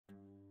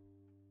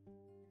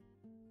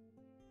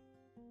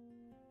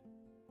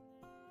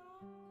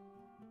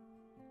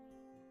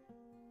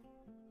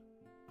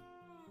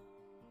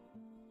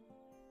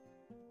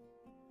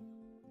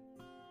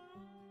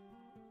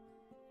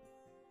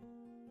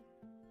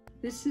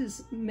This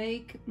is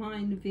Make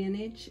Mine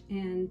Vintage,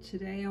 and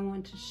today I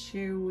want to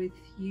share with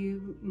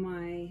you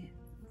my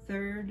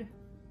third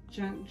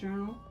junk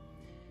journal.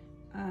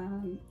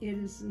 It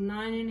is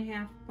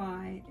 9.5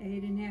 by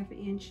 8.5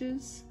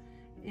 inches,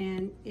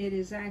 and it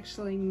is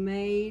actually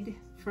made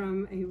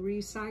from a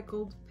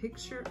recycled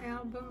picture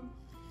album.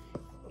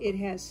 It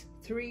has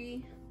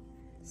 3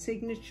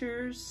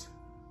 signatures.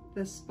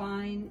 The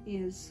spine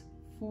is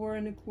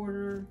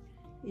 4¼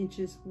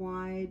 inches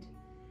wide,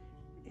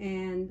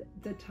 and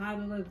the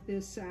title of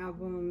this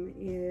album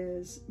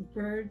is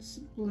Birds,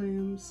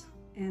 Blooms,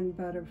 and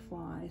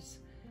Butterflies,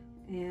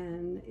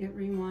 and it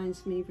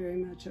reminds me very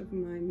much of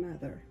my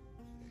mother.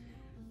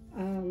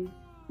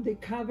 The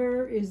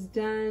cover is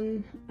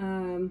done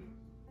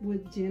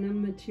with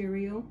denim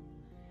material,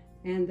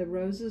 and the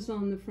roses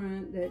on the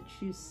front that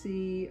you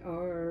see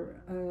are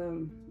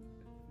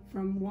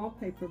from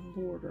wallpaper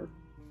border.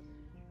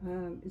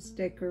 It's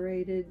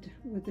decorated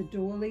with a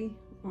doily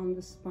on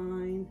the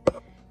spine,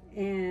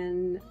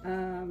 and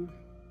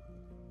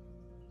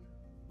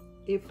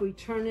if we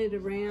turn it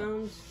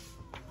around,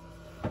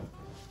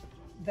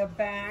 the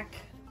back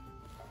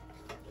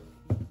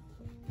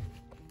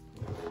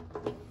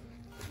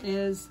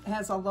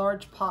has a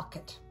large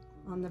pocket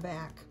on the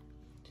back.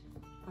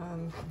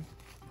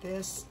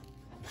 This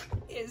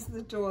is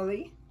the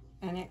doily,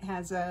 and it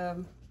has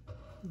a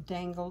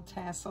dangle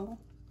tassel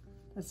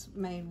that's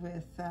made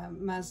with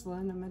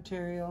muslin and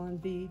material and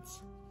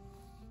beads.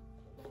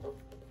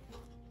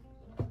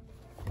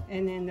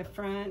 And in the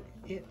front,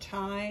 it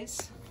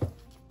ties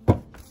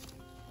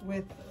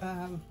with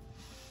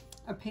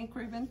a pink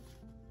ribbon.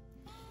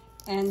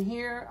 And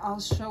here I'll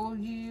show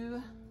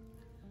you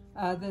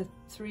the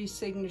 3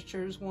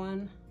 signatures,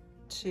 1,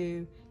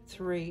 2,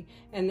 3.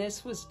 And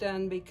this was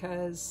done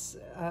because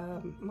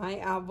my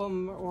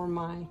album or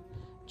my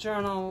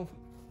journal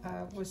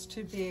was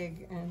too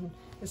big, and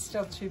it's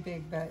still too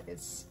big, but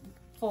it's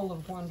full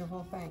of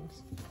wonderful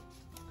things.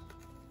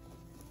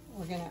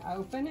 We're gonna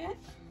open it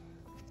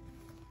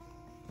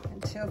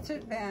and tilt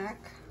it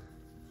back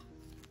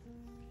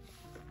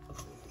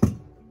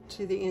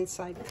to the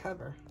inside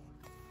cover.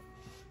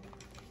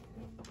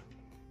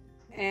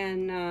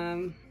 And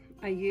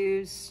I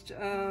used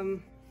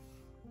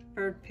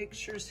bird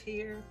pictures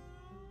here,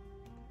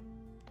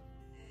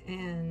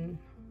 and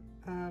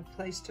a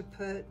place to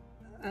put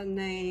a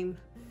name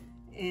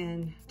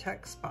and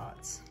tuck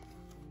spots.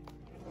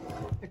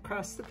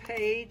 Across the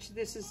page,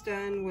 this is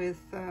done with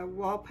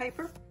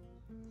wallpaper.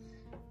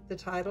 The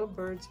title,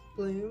 Birds,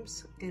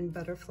 Blooms, and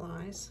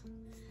Butterflies.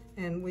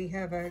 And we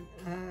have a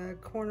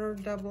corner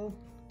double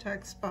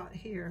tuck spot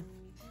here.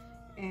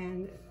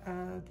 And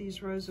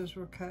these roses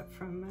were cut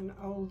from an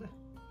old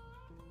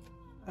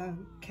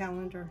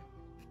calendar,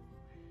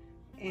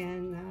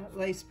 and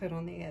lace put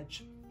on the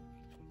edge.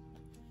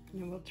 And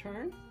then we'll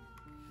turn.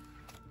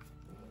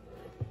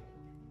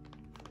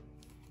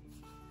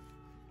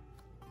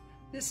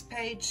 This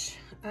page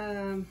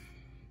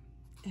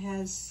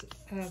has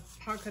a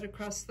pocket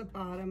across the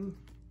bottom,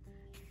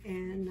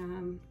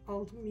 and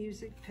old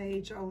music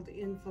page, old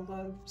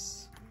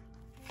envelopes,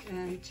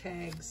 and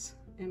tags,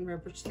 and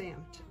rubber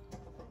stamped.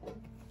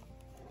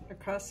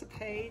 Across the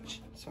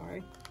page,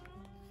 sorry,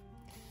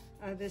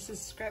 this is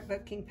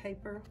scrapbooking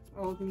paper,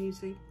 old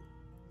music,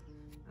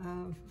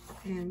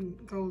 and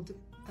gold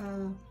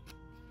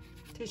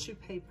tissue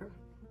paper.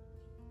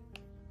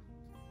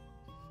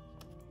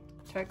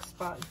 Tuck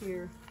spot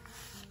here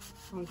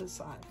on the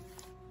side.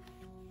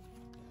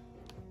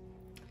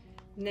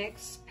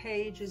 Next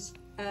page is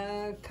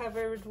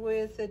covered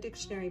with a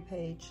dictionary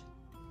page,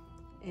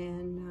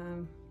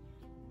 and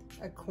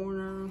a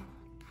corner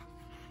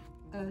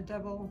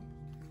double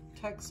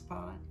tuck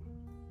spot,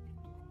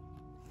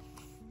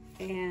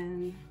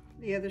 and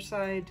the other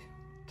side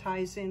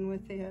ties in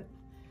with it.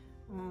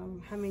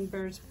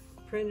 Hummingbirds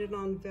printed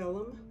on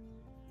vellum,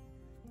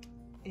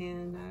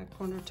 and a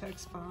corner tuck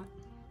spot.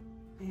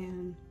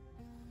 And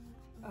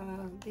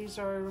these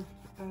are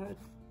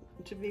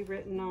to be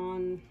written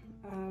on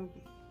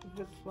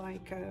with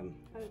like a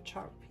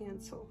chalk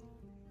pencil.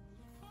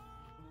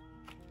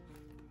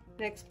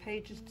 Next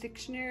page is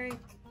dictionary,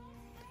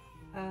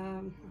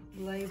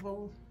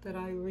 label that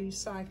I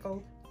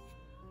recycled,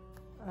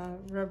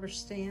 rubber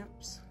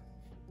stamps,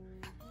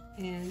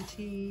 and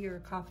tea or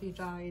coffee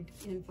dyed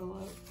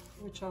envelope,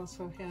 which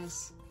also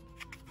has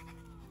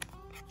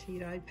tea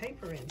dyed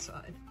paper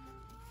inside.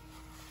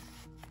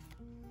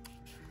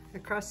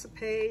 Across the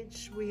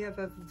page, we have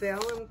a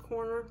vellum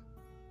corner.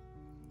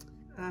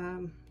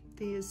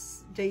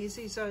 These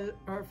daisies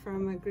are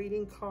from a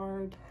greeting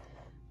card.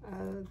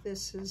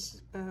 This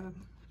is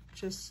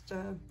just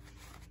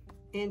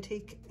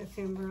antique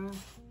ephemera,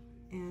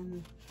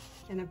 and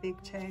a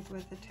big tag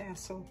with a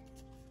tassel,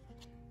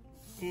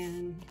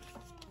 and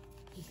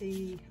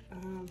the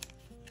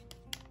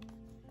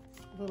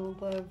little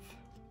love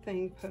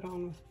thing put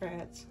on with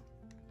brads.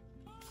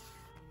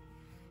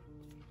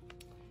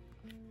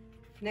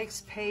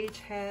 Next page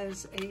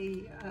has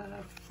a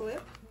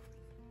flip,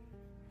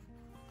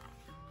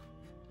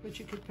 which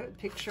you could put a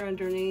picture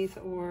underneath,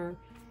 or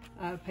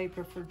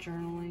paper for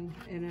journaling,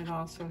 and it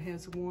also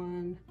has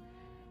 1,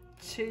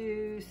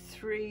 2,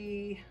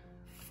 3,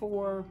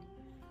 4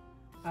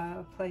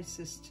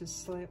 places to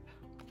slip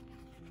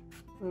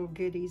little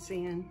goodies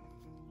in.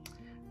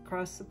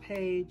 Across the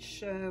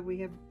page, we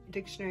have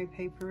dictionary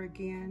paper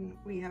again.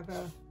 We have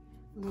a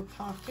little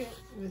pocket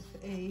with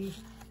a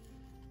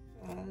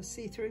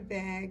see-through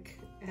bag,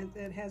 and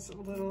that has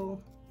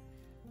little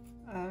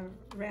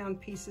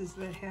round pieces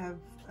that have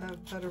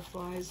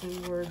butterflies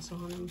and words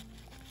on them.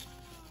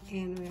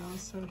 And we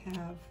also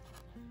have,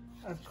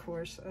 of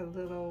course, a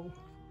little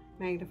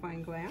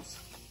magnifying glass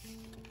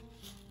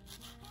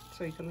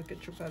so you can look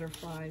at your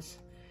butterflies.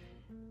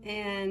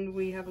 And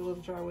we have a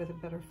little jar with a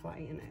butterfly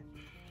in it.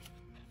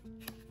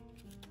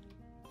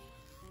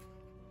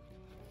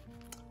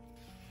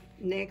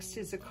 Next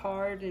is a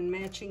card and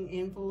matching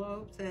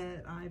envelope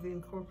that I've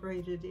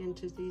incorporated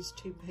into these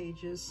 2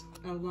 pages,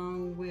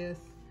 along with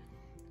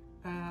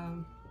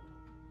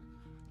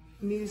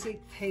music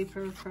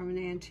paper from an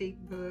antique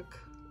book,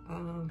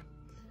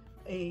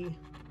 a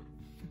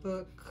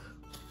book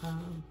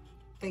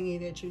thingy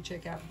that you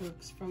check out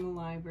books from the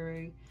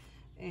library,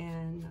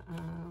 and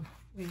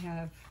we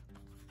have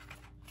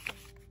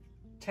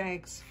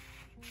tags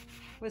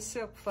with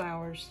silk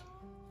flowers.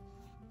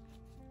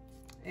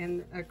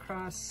 And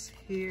across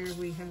here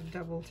we have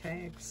double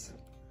tags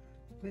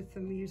with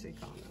the music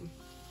on them.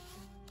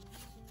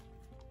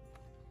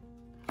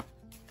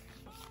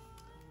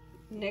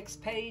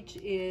 Next page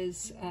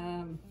is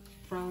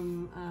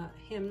from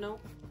Hymnal,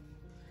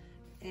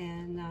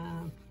 and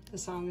the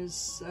song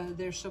is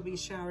There Shall Be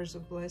Showers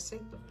of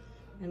Blessing.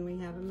 And we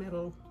have a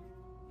metal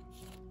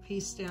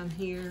piece down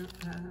here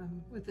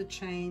with a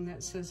chain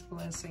that says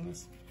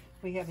blessings.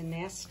 We have a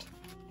nest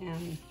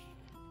and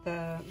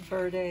the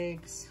bird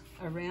eggs,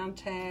 a round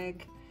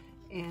tag,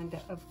 and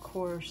of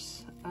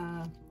course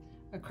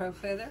a crow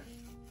feather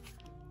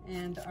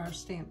and our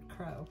stamped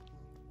crow.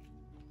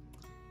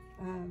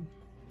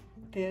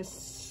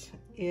 This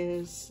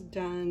is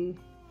done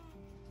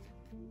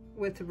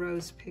with the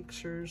rose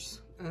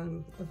pictures,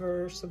 a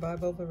verse, a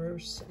Bible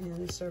verse,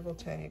 and several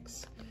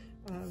tags.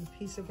 A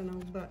piece of an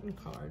old button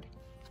card.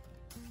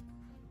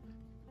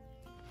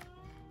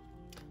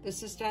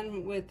 This is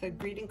done with a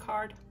greeting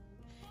card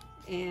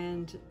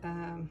and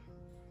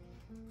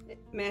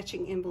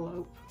matching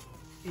envelope,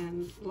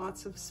 and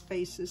lots of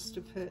spaces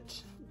to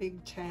put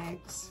big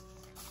tags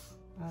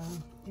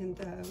in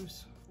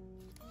those.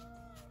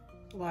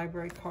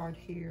 Library card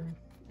here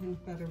and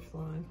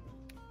butterfly.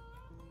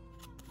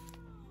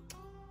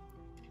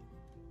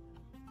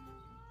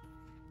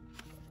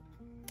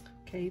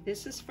 Okay,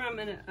 this is from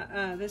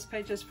this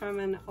page is from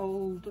an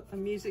old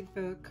music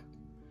book,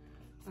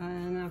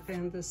 and I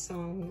found this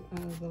song,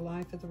 "The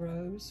Life of the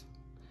Rose."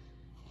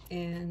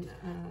 And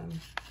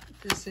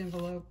this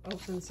envelope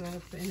opens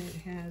up, and it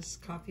has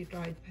copy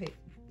dyed paper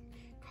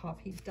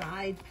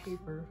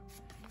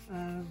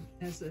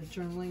as a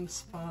journaling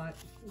spot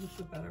with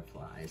the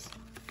butterflies.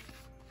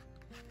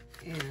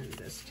 And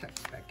this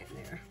tucks back in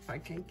there if I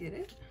can get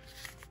it.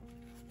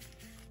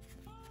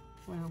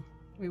 Well,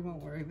 we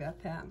won't worry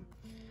about that.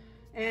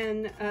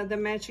 And the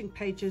matching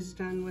page is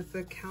done with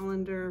the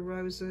calendar,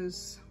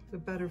 roses, the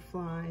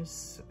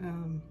butterflies.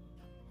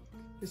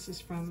 This is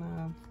from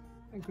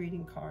a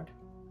greeting card,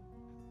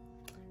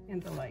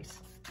 and the lace.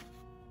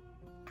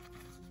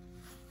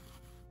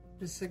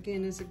 This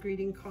again is a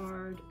greeting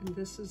card, and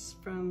this is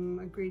from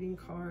a greeting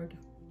card.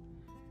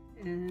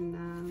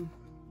 And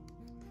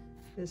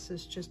this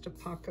is just a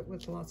pocket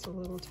with lots of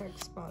little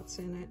text spots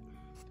in it.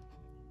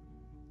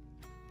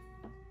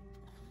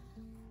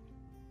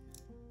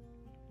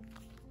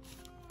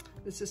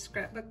 This is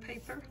scrapbook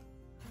paper,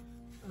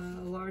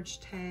 a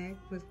large tag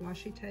with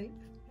washi tape,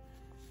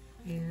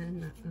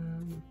 and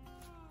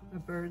a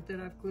bird that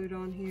I've glued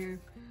on here.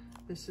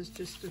 This is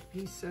just a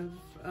piece of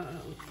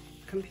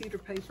computer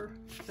paper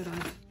that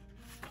I've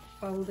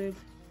folded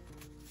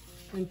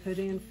and put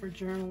in for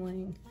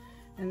journaling.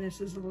 And this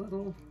is a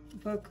little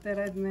book that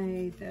I've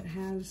made that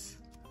has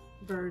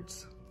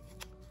birds,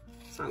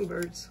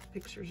 songbirds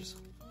pictures.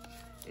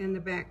 And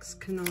the backs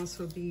can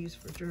also be used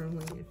for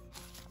journaling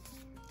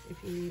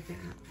if you need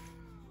that.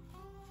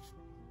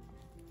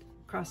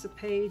 Across the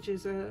page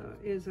is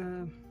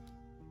a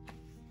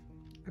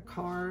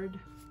card.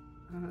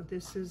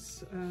 This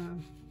is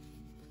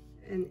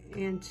an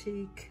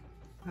antique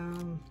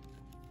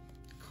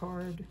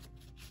card,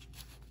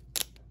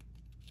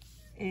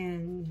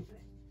 and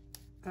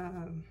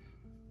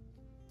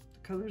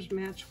colors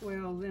match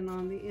well. Then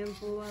on the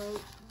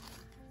envelope,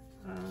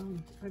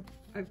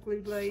 I've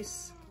glued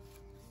lace,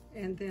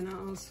 and then I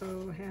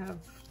also have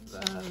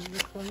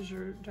the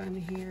closure done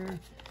here,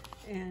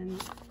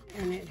 and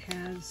it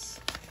has,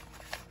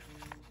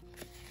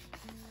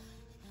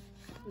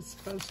 it's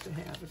supposed to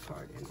have a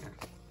card in there.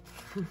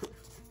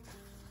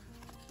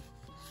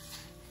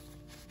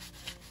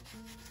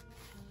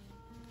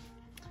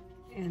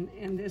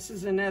 And this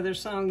is another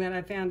song that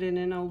I found in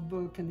an old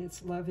book, and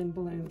it's Love in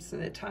Bloom, so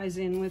it ties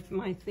in with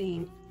my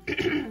theme.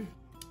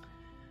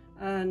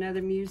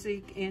 Another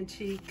music,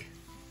 antique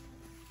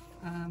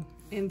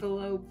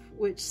envelope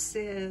which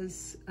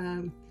says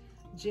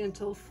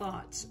gentle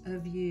thoughts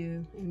of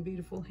you in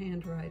beautiful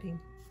handwriting,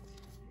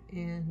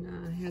 and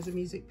has a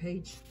music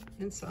page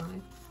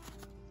inside.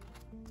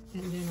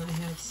 And then I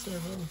have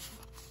several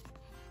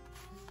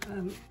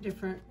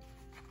different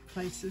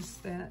places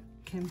that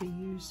can be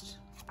used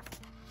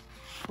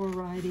for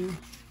writing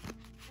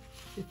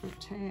different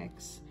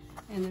tags.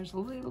 And there's a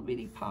little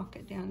bitty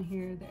pocket down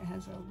here that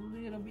has a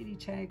little bitty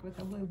tag with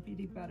a little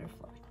bitty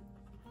butterfly.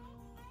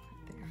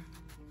 Right there.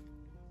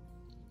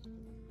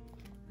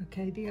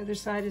 Okay, the other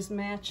side is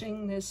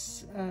matching.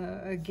 This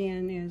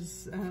again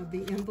is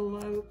the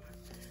envelope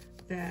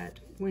that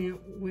went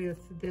with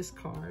this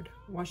card.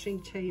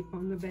 Washing tape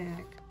on the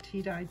back,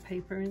 tea-dyed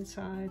paper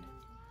inside.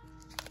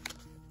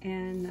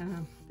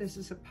 And this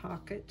is a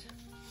pocket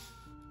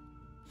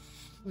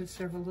with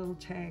several little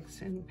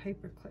tags and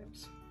paper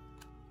clips.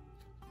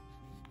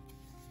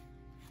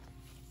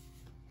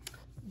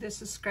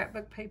 This is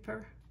scrapbook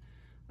paper,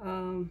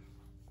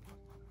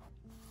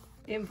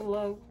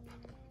 envelope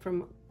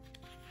from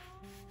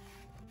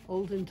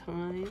olden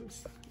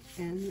times,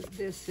 and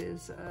this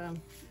is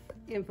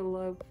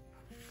envelope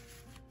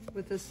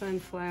with a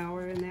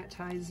sunflower, and that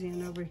ties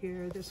in over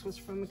here. This was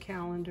from a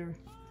calendar,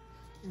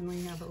 and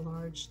we have a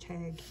large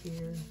tag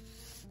here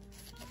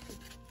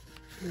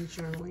and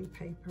journaling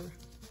paper,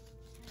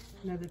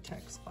 another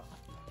text spot.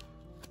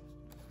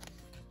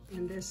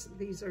 And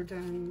these are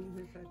done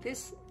with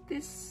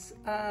this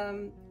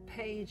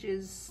page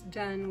is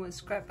done with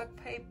scrapbook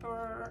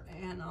paper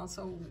and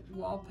also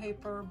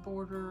wallpaper,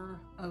 border,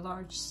 a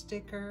large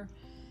sticker,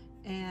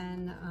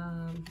 and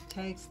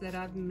tags that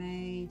I've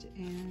made,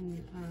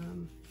 and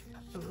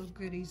the little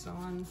goodies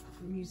on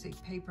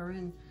music paper,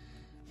 and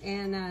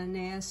a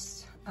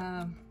nest.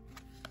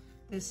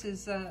 This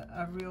is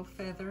a real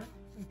feather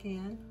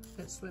again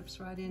that slips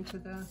right into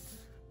the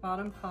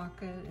bottom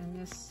pocket, and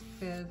this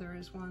feather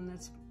is one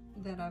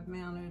that I've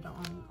mounted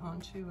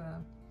onto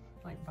a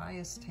like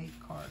bias tape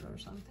card or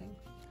something.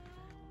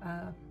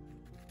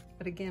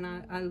 But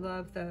again, I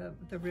love the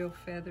real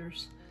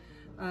feathers.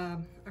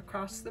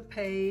 Across the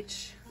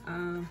page,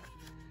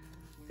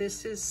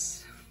 this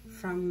is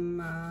from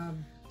a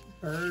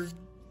bird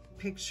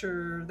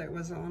picture that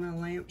was on a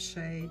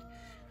lampshade,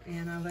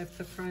 and I left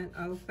the front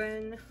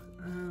open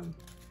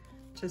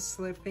to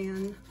slip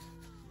in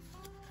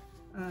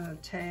a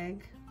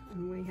tag,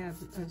 and we have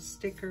a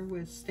sticker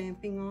with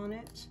stamping on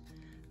it,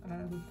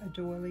 a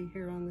doily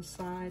here on the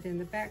side, and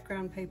the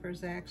background paper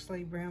is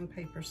actually brown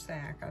paper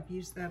sack. I've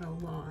used that a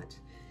lot,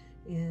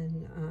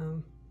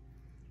 and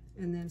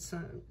then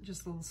some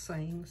just little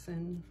sayings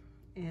and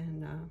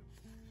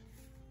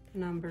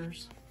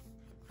numbers.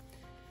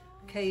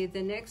 Okay,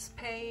 the next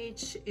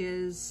page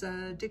is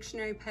a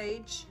dictionary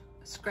page,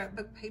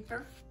 scrapbook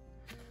paper,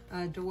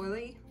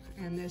 doily,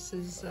 and this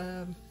is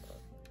a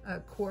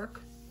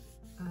cork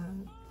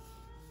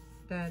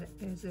that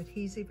is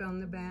adhesive on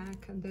the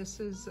back, and this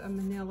is a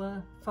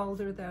manila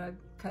folder that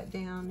I've cut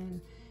down,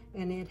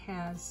 and it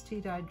has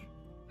tea-dyed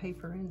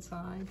paper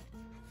inside.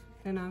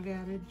 And I've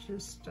added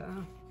just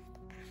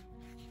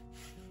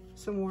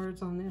some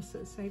words on this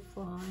that say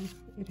fly.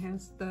 It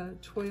has the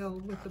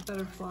twill with the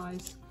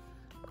butterflies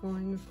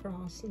going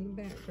across in the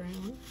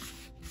background,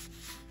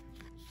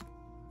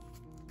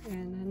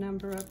 and a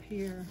number up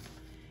here.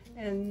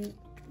 And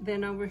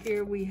then over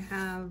here we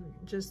have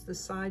just the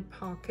side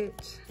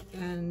pocket,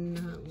 and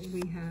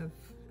we have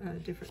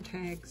different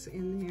tags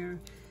in there,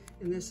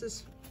 and this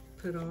is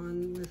put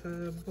on with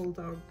a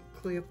bulldog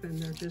clip,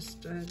 and they're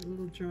just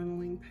little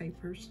journaling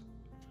papers.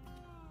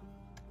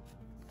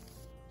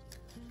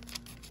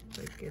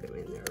 Let's get them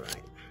in there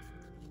right.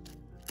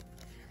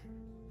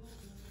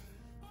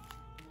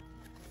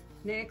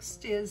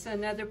 Next is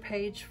another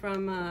page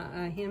from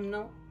a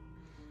hymnal,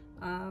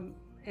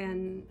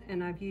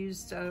 and I've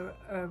used a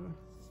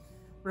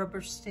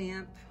rubber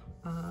stamp,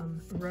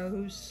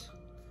 rose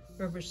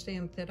rubber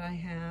stamp that I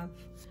have.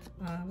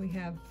 We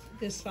have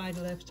this side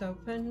left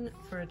open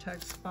for a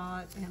tuck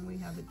spot, and we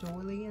have a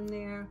doily in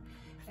there,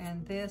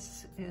 and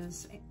this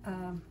is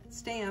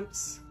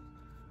stamps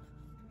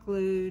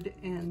glued,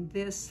 and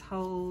this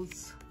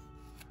holds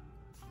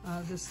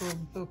this little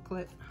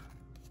booklet,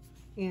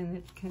 and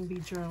it can be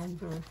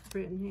journaled or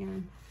written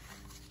in.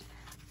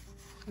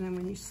 And then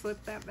when you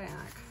slip that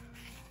back,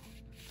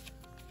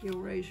 you'll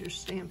raise your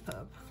stamp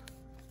up,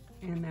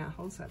 and that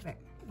holds that back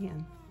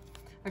in.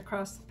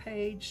 Across the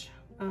page,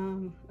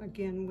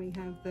 again, we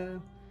have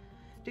the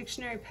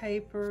dictionary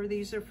paper.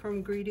 These are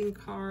from greeting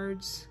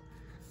cards,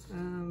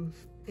 and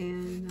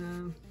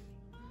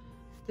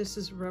this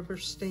is rubber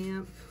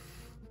stamp.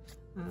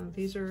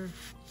 These are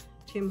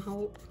Tim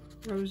Holtz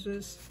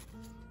roses,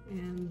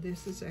 and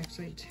this is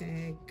actually a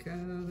tag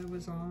that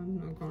was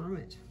on a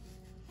garment,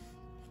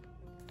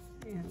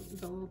 and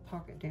the little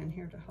pocket down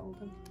here to hold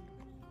them.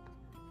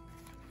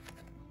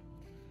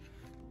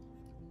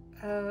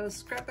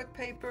 Scrapbook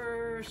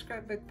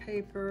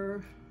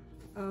paper,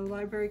 a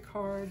library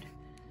card,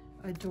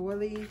 a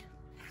doily,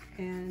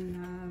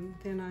 and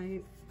then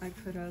I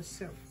put a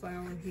silk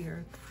flower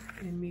here,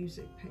 and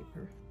music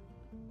paper.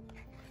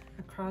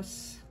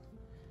 across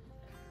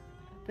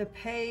the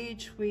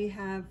page we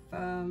have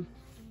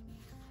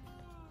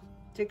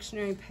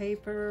dictionary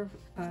paper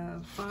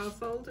file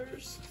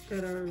folders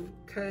that are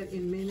cut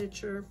in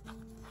miniature,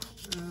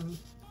 a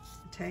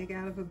tag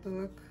out of a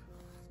book,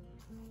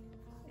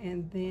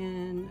 and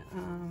then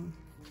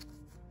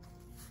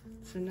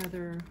it's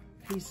another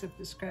piece of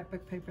the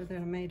scrapbook paper that I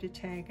made a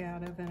tag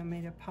out of, and I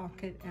made a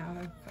pocket out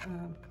of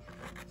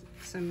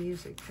some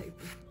music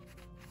paper.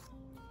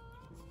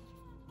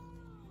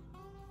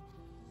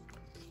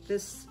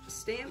 This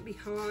stamp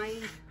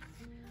behind,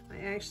 I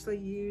actually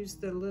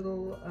used the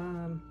little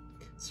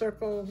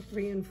circle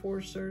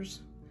reinforcers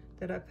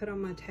that I put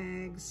on my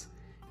tags,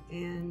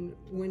 and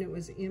when it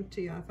was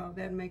empty I thought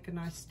that'd make a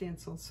nice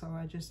stencil, so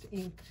I just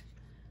inked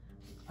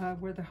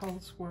where the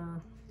holes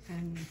were,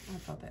 and I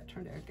thought that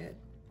turned out good.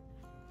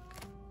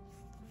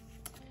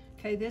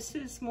 Okay, this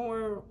is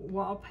more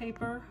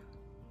wallpaper.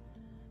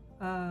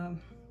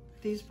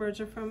 These birds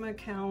are from a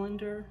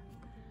calendar.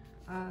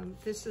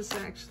 This is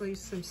actually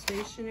some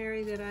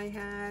stationery that I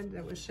had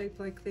that was shaped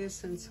like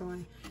this, and so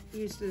I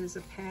used it as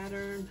a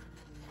pattern,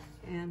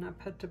 and I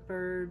put the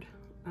bird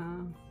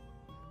and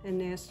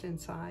nest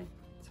inside,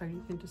 so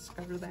you can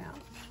discover that.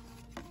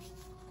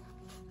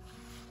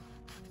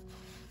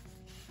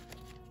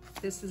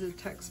 This is a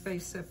tuck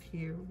space up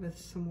here with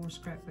some more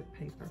scrapbook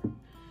paper.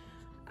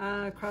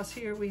 Across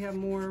here we have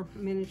more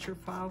miniature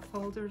file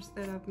folders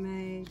that I've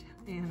made,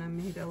 and I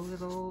made a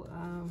little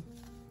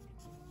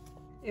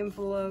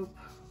envelope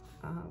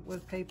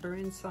with paper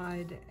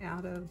inside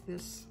out of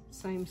this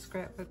same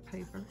scrapbook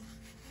paper.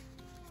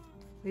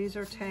 These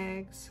are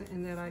tags,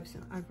 and that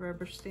I've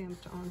rubber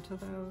stamped onto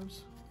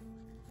those.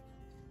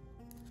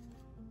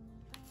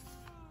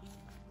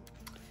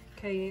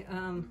 Okay,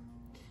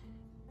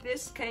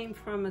 this came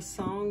from a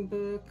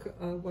songbook.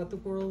 What the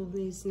World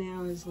Needs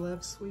Now is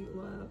Love, Sweet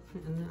Love.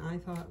 And I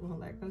thought, well,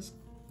 that goes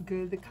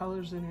good, the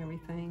colors and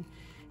everything.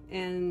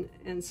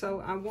 And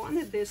so I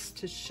wanted this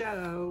to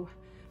show,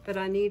 but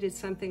I needed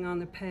something on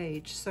the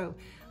page. So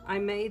I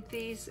made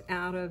these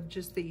out of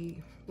just the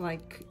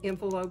like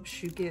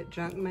envelopes you get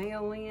junk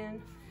mail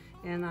in.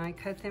 And I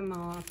cut them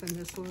off, and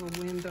this little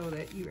window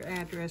that your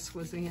address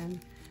was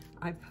in,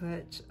 I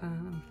put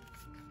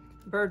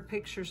bird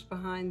pictures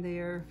behind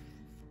there.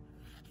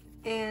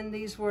 And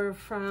these were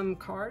from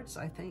cards,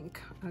 I think,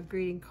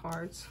 greeting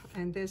cards.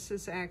 And this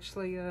is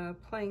actually a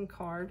playing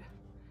card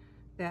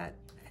that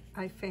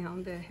I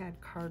found that had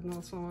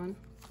cardinals on.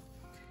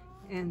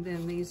 And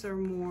then these are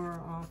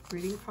more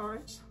greeting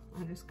cards.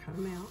 I just cut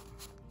them out.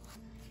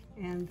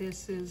 And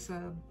this is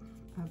a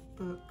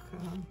book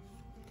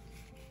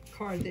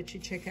card that you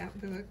check out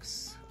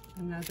books.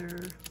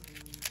 Another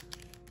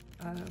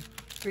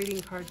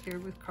greeting card here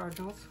with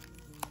cardinals.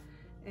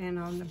 And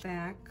on the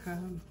back,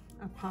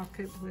 a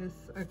pocket with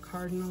a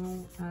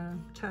cardinal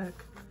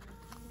tuck.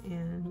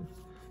 And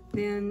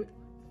then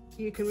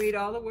you can read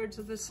all the words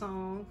of the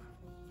song.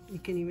 You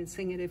can even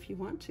sing it if you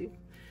want to.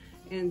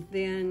 And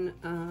then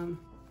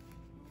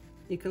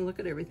you can look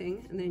at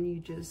everything, and then you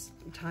just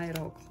tie it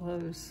all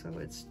close so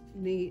it's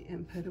neat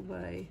and put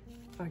away.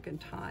 If I can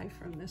tie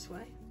from this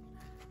way.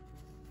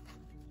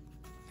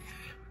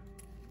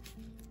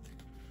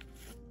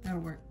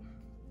 That'll work.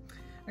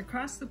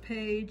 Across the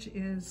page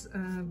is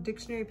a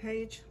dictionary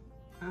page.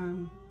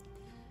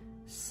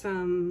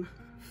 Some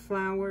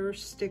flower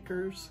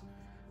stickers,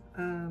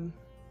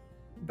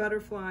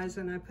 butterflies,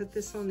 and I put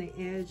this on the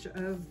edge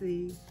of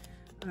the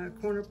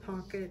corner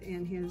pocket,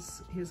 and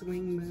his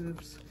wing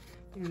moves.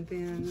 And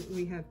then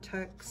we have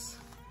tucks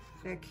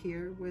back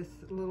here with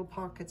little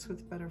pockets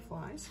with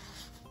butterflies.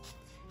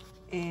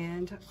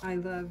 And I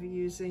love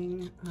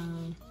using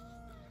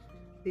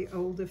the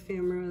old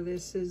ephemera.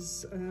 This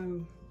is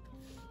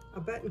a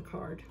button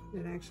card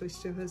that actually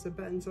still has the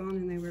buttons on,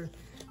 and they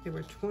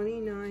were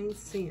 29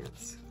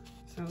 cents.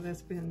 So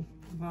that's been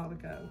a while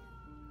ago.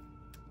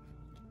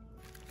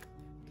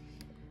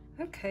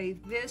 Okay,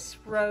 this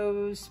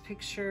rose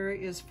picture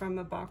is from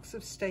a box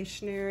of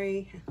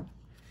stationery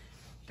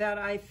that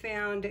I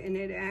found, and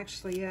it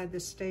actually had the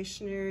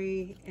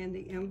stationery and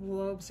the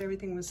envelopes.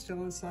 Everything was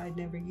still inside,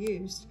 never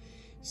used.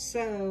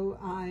 So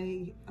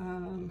I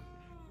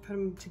put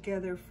them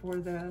together for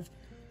the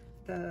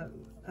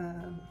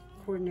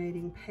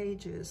coordinating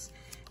pages.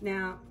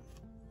 Now,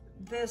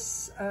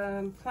 this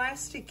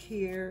plastic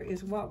here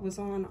is what was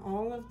on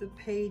all of the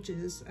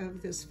pages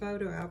of this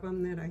photo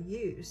album that I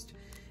used.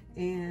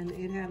 And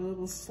it had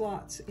little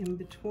slots in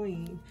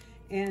between.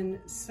 And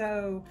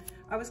so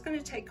I was going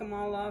to take them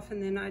all off,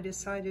 and then I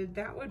decided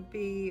that would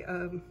be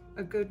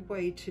a good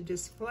way to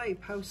display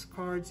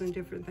postcards and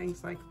different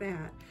things like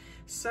that.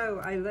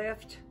 So I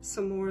left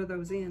some more of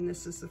those in.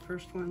 This is the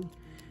first one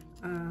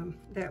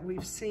that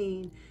we've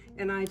seen.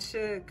 And I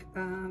took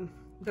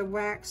the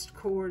waxed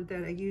cord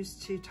that I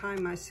used to tie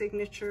my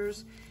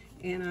signatures,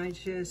 and I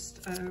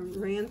just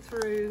ran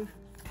through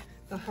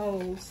the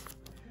holes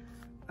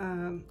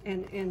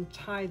and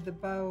tied the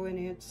bow, and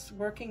it's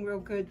working real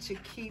good to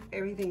keep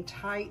everything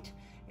tight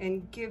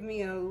and give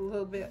me a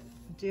little bit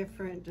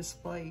different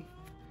display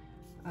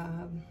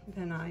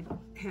than I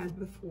had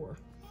before.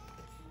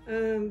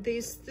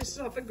 This is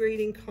off a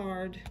greeting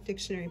card,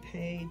 dictionary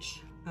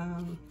page.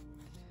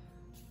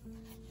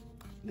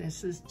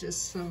 This is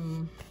just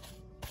some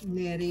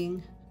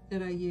netting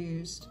that I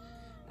used.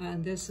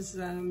 And this is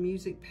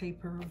music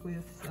paper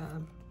with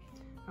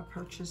a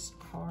purchased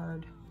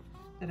card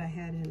that I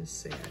had in a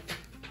set.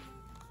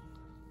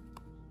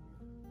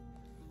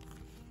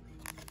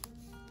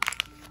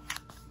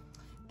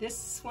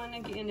 This one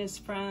again is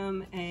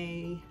from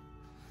a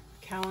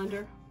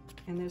calendar,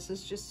 and this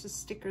is just a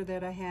sticker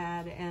that I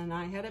had, and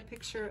I had a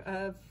picture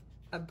of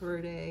a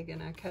bird egg,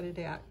 and I cut it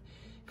out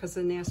because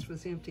the nest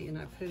was empty, and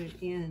I put it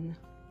in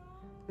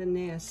the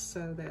nest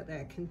so that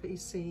that can be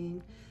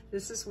seen.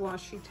 This is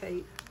washi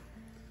tape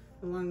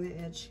along the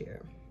edge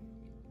here.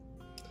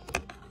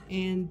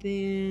 And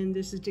then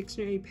this is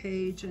dictionary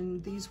page,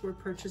 and these were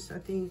purchased, I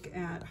think,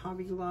 at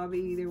Hobby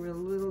Lobby. They were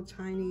little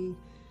tiny,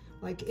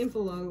 like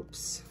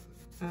envelopes,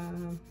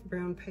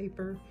 brown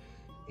paper,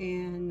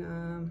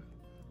 and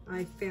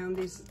I found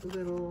these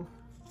little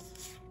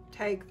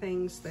tag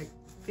things that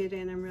fit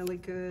in them really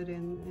good,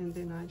 and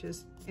then I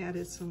just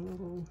added some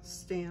little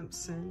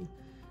stamps and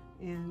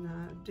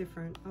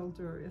different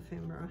older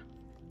ephemera.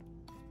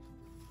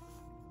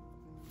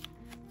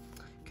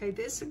 Okay,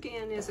 this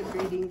again is a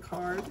greeting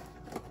card.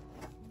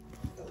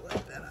 I'll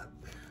lift that up.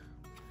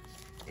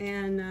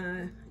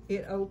 And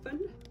it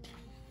opened. You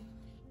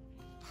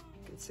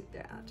can see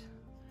that.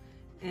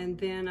 And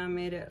then I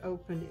made it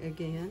open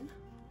again.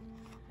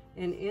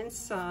 And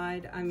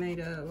inside I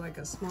made like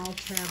a small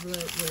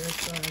tablet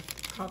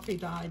with coffee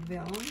dyed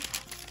vellum.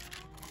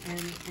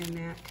 And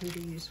that can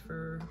be used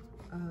for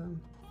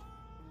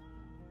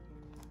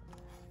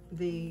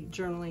the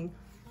journaling.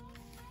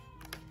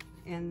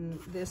 And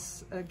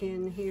this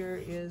again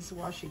here is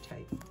washi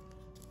tape.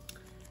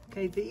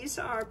 Okay, these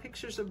are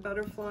pictures of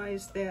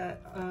butterflies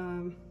that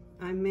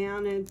I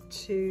mounted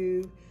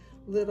to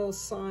little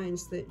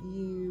signs that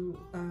you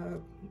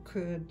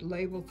could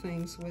label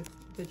things with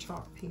the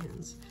chalk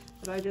pens.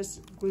 But I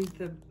just glued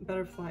the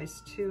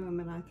butterflies to them,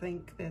 and I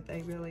think that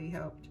they really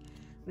helped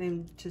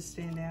them to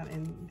stand out.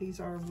 And these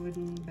are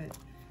wooden, but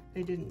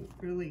they didn't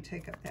really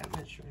take up that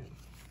much room.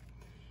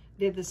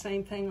 Did the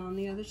same thing on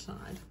the other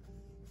side.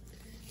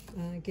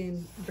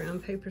 Again, brown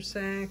paper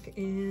sack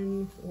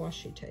and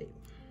washi tape.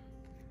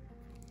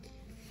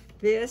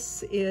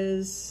 This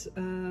is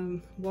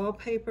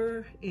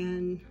wallpaper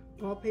and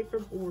wallpaper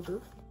border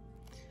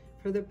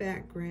for the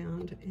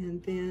background,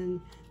 and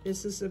then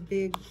this is a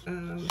big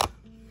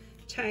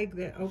tag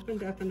that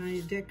opened up, and I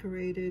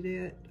decorated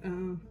it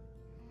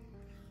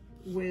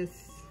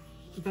with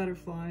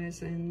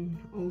butterflies and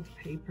old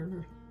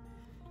paper,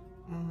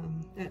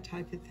 that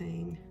type of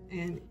thing,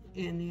 and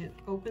it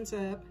opens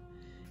up,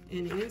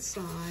 and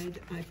inside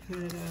I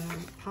put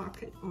a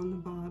pocket on the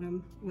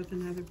bottom with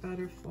another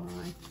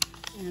butterfly,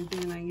 and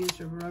then I used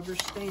a rubber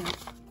stamp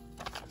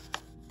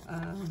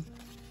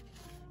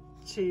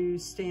to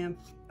stamp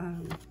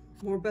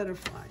more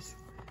butterflies,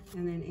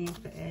 and then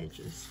ink the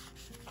edges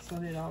so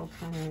that it all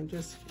kind of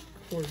just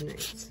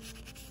coordinates.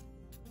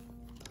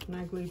 And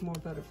I glued more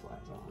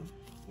butterflies on.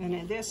 And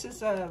then this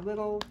is a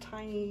little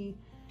tiny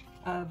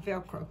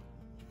Velcro.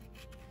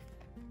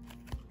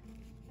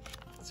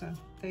 So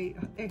they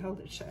hold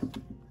it shut.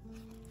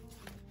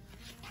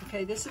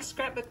 Okay, this is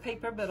scrapbook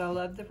paper, but I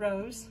love the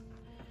rose.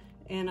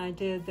 And I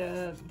did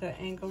the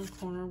angled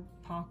corner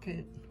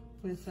pocket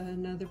with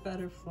another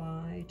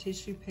butterfly,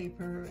 tissue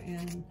paper,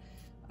 and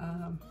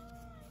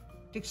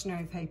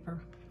dictionary paper.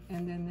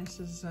 And then this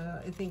is,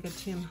 I think, a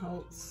Tim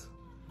Holtz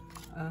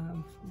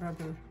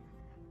rubber,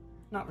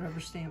 not rubber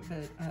stamp,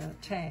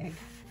 but tag.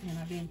 And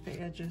I've inked the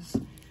edges.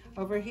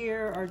 Over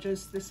here are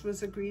just, this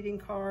was a greeting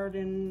card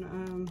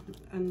and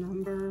a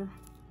number.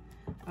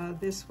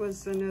 This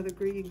was another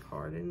greeting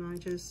card, and I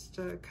just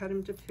cut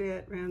them to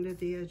fit, rounded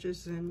the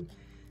edges, and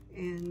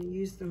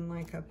used them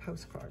like a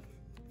postcard.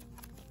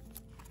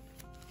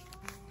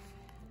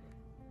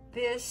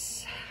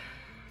 This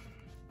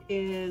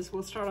is,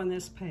 we'll start on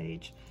this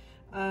page.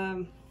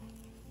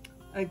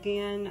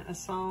 Again, a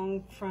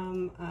song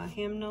from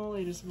Hymnal,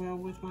 It Is Well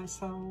With My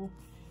Soul.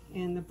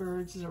 And the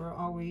birds are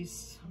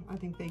always, I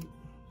think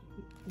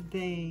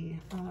they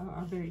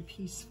are very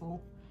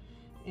peaceful.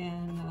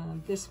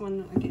 And this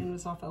one, again,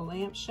 was off a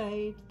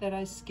lampshade that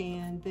I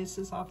scanned. This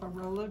is off a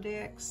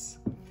Rolodex.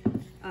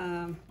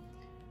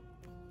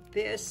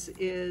 This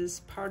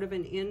is part of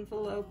an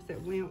envelope that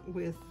went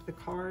with the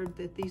card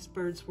that these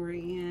birds were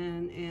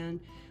in, and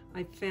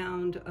I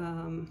found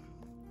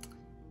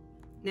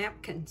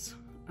napkins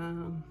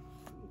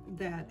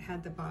that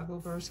had the Bible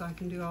verse, I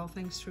can do all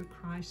things through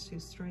Christ who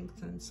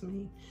strengthens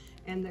me.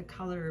 And the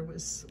color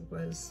was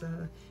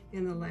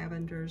in the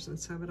lavenders, and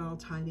so it all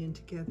tied in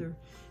together.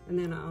 And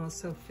then I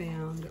also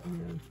found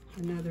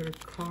another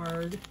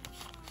card,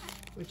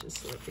 which is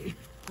slippy,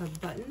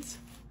 of buttons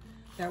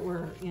that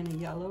were in a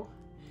yellow.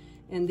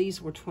 And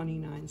these were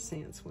 29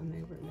 cents when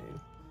they were new.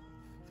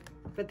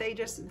 But they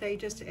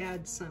just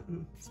add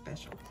something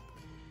special.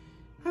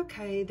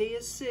 Okay,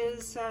 this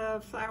is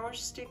flower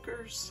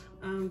stickers.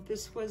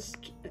 This was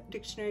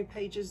dictionary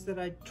pages that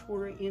I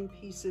tore in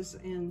pieces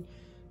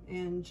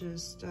and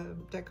just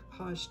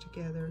decoupaged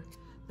together.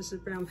 This is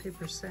brown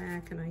paper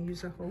sack, and I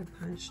use a hole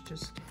punch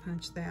just to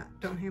punch that.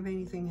 Don't have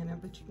anything in it,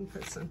 but you can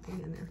put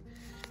something in there.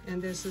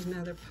 And this is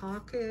another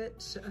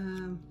pocket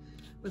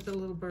with a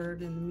little bird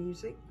and the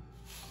music.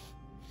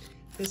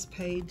 This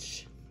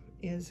page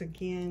is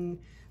again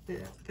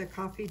the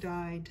coffee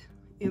dyed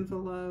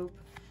envelope,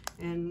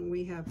 and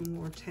we have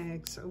more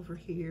tags over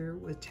here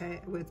with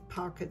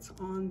pockets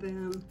on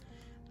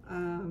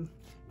them.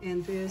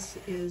 And this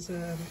is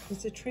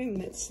it's a trim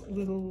that's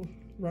little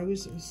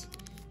roses,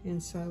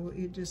 and so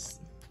it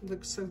just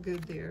looks so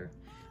good there.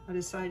 I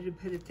decided to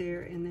put it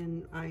there, and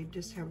then I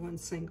just have one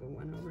single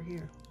one over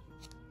here.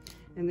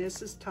 And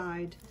this is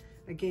tied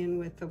again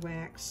with the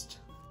waxed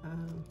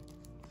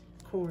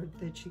cord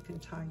that you can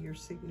tie your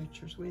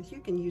signatures with. You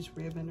can use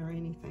ribbon or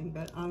anything,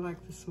 but I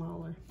like the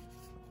smaller.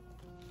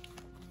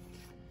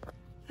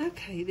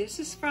 Okay, this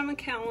is from a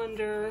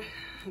calendar.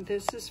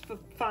 This is for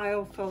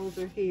file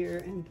folder here,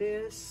 and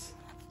this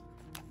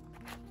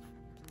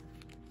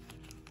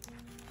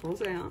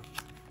pulls out.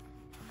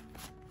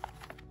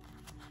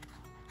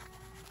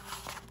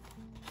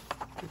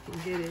 You can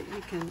get it.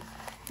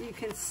 You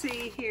can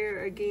see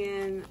here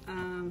again.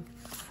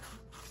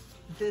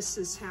 This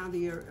is how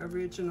the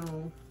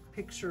original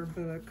picture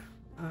book,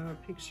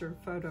 picture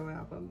photo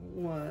album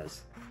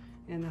was.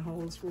 And the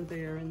holes were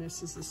there, and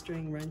this is the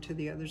string run to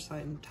the other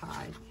side and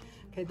tied.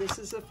 Okay, this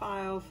is a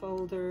file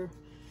folder.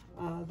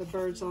 The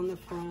bird's on the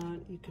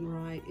front. You can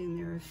write in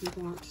there if you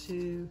want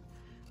to.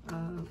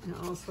 It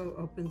also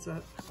opens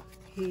up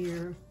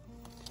here.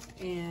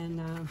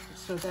 And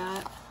so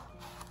that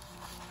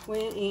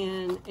went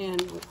in,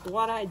 and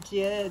what I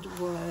did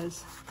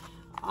was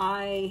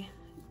I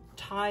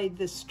tied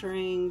the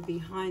string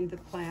behind the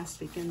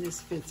plastic, and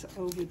this fits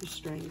over the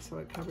string, so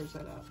it covers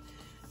it up.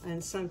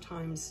 And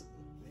sometimes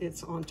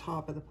it's on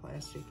top of the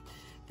plastic.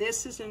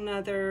 This is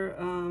another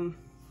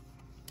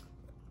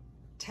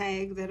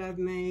tag that I've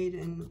made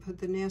and put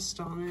the nest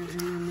on it,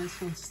 and then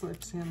this one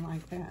slips in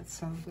like that,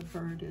 so the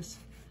bird is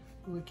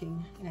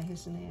looking at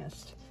his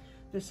nest.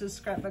 This is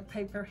scrapbook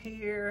paper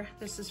here.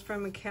 This is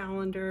from a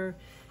calendar,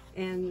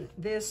 and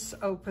this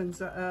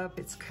opens up.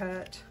 It's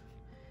cut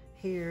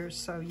here,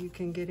 so you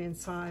can get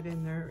inside,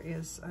 and there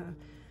is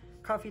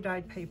coffee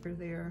dyed paper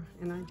there,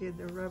 and I did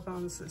the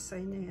rub-ons that say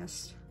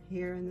nest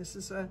here, and this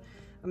is a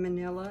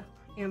manila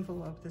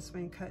envelope that's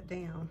been cut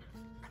down.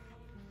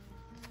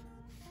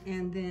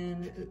 And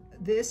then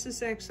this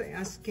is actually,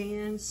 I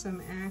scanned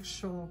some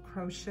actual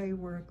crochet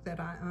work that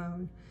I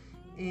own,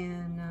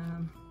 and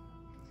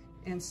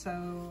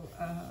so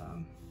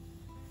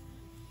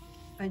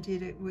I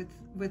did it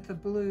with the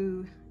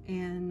blue,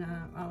 and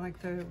I like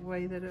the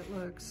way that it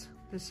looks.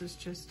 This is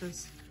just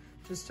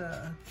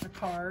a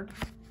card,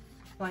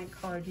 blank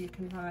card you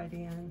can write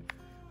in,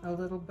 a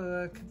little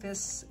book.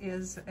 This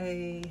is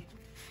a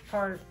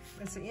part,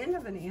 it's the end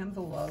of an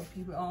envelope.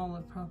 You all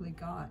have probably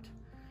got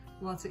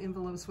lots of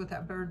envelopes with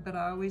that bird, but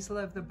I always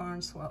love the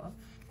barn swallow.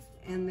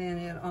 And then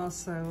it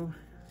also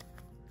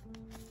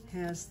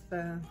has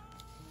the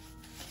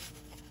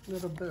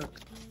little book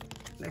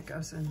that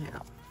goes in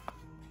there.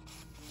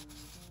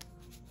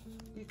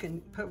 You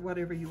can put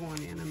whatever you want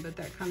in them, but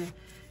that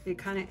it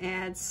kind of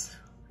adds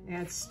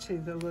to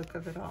the look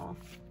of it all.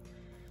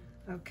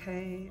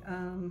 Okay,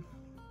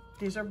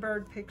 these are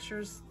bird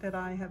pictures that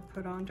I have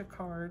put onto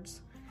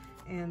cards,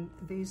 and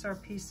these are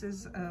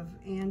pieces of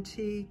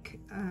antique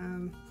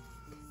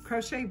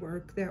crochet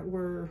work that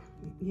were,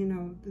 you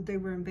know, they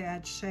were in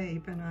bad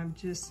shape, and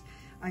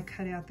I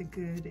cut out the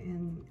good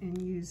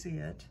and use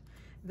it.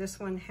 This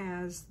one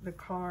has the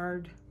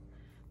card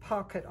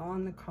pocket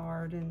on the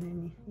card, and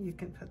then you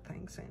can put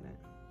things in it.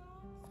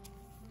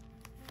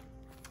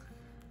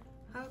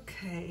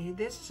 Okay,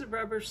 this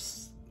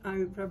is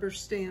I rubber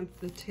stamped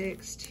the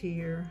text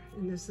here,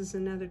 and this is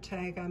another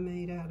tag I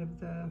made out of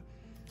the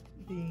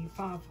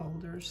file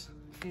folders,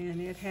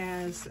 and it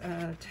has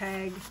a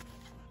tag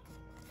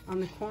on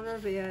the corner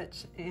of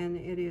it, and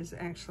it is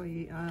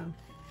actually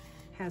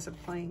has a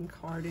playing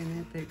card in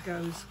it that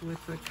goes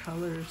with the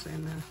colors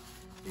and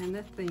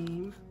the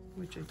theme,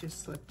 which I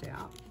just slipped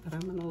out, but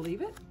I'm gonna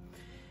leave it.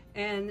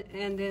 And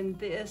then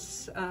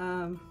this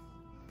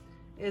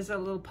is a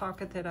little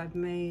pocket that I've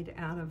made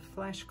out of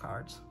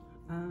flashcards.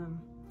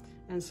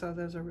 And so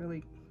those are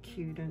really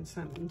cute and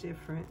something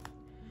different.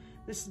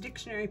 This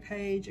dictionary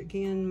page,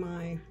 again,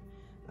 my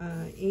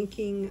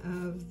inking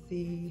of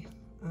the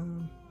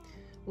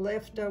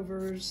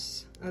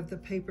leftovers of the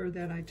paper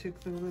that I took,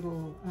 the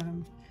little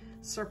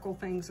circle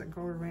things that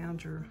go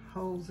around your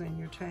holes in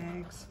your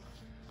tags.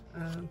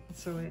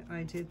 So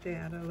I did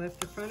that. I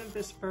left the front of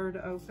this bird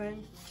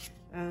open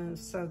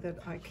so that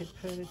I could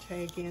put a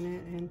tag in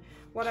it. And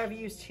what I've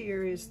used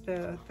here is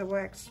the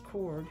waxed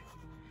cord,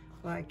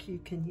 like you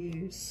can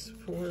use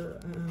for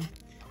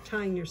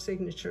tying your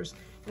signatures.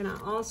 And I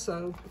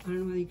also, I don't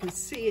know whether you can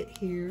see it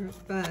here,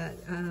 but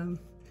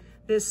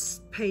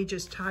this page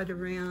is tied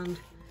around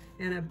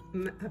and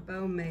a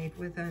bow made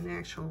with an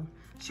actual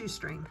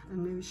shoestring, a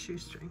new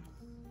shoestring.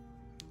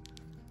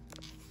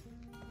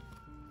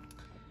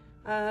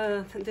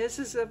 This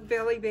is a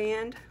belly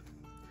band,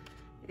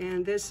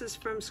 and this is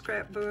from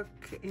Scrapbook,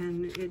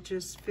 and it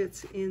just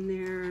fits in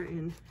there,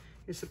 and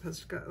you're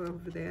supposed to go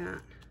over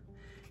that.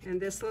 And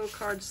this little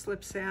card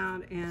slips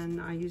out, and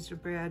I used a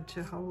brad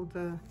to hold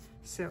the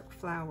silk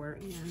flower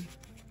in.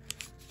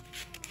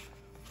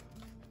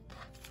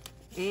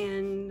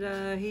 And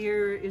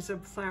here is a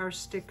flower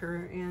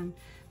sticker, and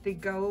the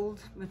gold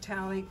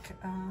metallic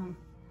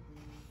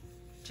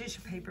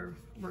tissue paper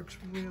works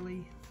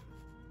really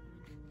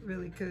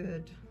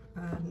good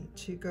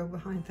to go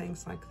behind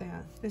things like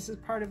that. This is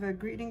part of a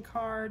greeting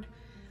card,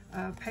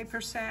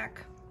 paper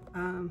sack,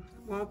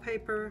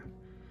 wallpaper,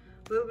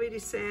 little bitty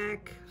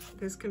sack.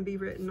 This can be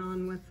written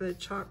on with the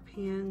chalk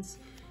pens,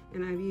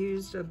 and I've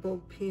used a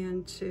bulb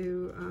pen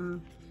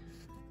to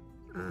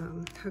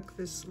hook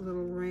this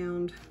little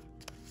round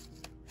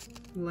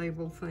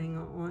label thing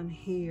on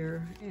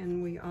here.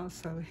 And we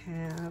also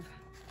have,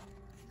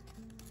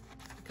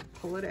 I can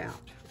pull it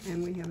out,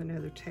 and we have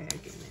another tag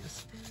in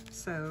this.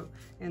 So,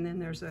 and then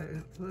there's a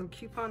little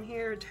coupon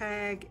here, a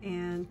tag,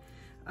 and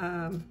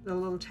the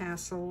little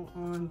tassel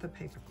on the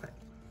paper clip.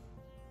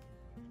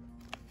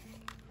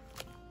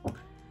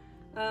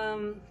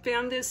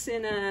 Found this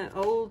in an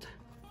old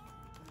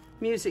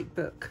music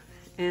book,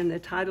 and the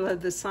title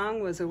of the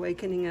song was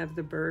Awakening of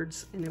the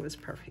Birds, and it was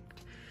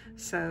perfect.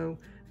 So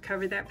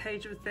cover that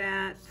page with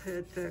that,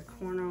 put the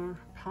corner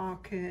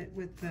pocket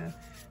with the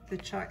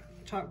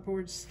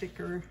chalkboard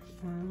sticker.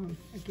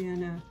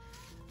 Again, a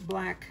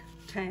black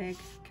tag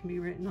can be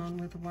written on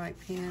with white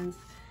pens,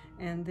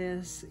 and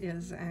this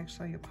is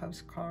actually a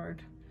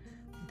postcard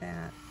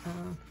that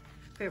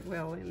fit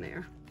well in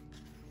there.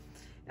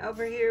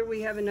 Over here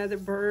we have another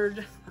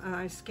bird.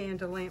 I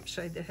scanned a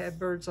lampshade that had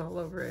birds all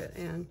over it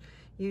and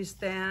used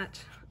that.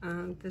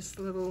 This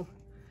little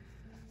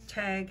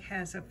tag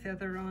has a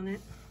feather on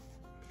it,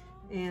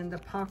 and the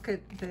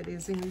pocket that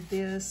is in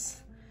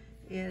this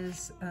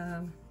is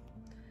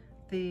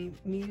the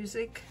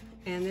music.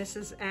 And this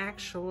is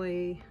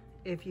actually,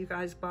 if you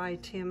guys buy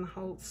Tim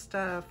Holtz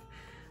stuff,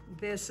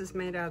 this is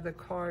made out of the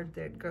card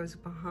that goes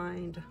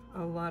behind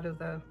a lot of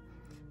the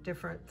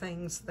different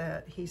things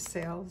that he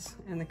sells,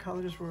 and the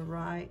colors were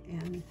right,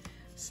 and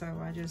so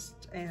I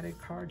just added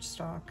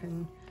cardstock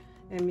and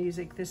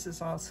music. This is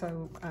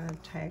also a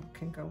tag,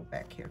 can go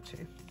back here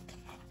too.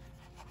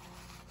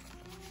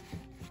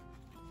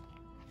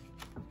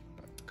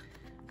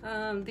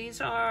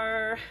 These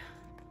are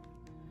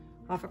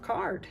off a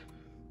card,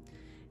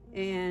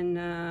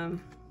 and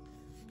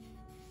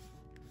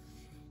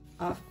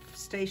off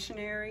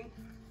stationery.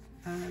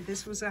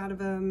 This was out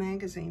of a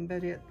magazine,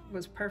 but it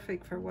was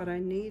perfect for what I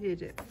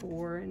needed it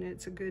for, and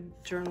it's a good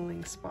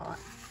journaling spot.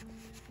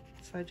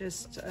 So I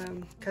just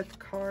cut the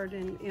card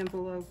and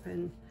envelope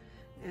and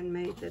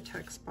made the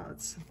tuck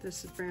spots.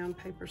 This is brown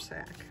paper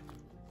sack.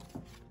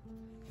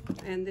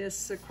 And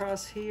this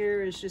across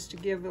here is just to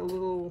give a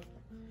little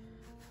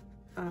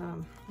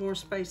more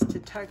space to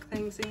tuck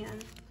things in.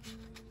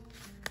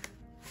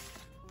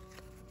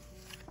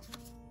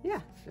 Yeah,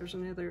 there's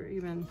another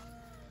even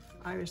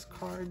iris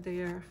card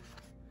there.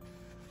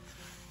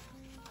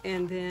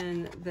 And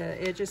then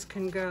the edges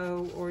can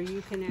go, or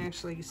you can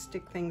actually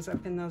stick things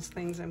up in those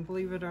things, and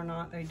believe it or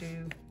not, they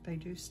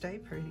do stay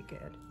pretty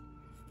good.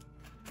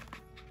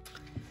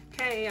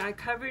 Okay, I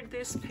covered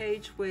this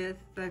page with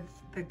the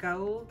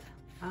gold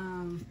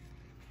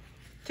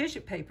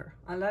tissue paper.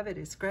 I love it,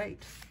 it's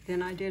great.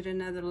 Then I did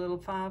another little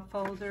file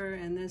folder,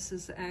 and this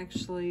is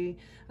actually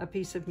a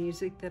piece of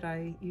music that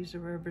I use a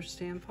rubber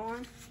stamp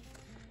on.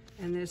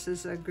 And this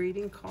is a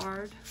greeting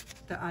card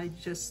that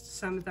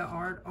some of the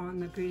art on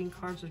the greeting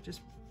cards are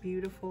just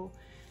beautiful,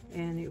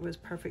 and it was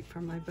perfect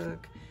for my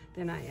book.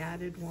 Then I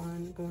added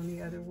one going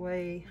the other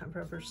way, a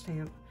rubber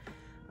stamp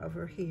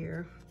over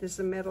here. This is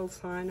a metal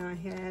sign I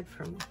had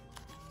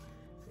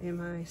in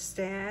my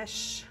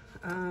stash.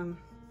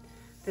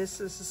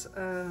 This is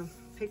a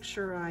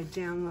picture I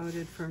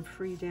downloaded from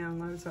free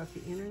downloads off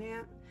the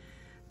internet.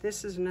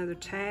 This is another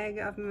tag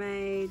I've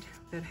made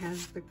that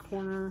has the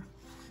corner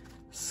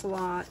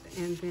slot,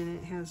 and then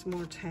it has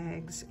more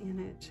tags in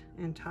it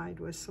and tied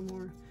with some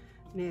more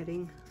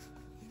netting,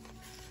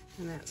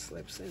 and that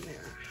slips in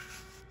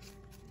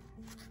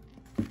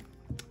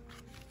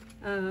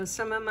there.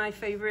 Some of my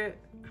favorite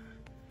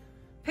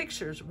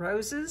pictures,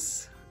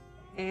 roses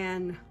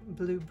and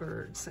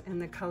bluebirds,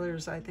 and the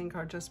colors I think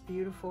are just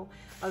beautiful.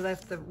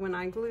 When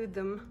I glued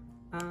them,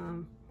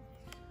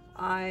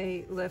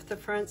 I left the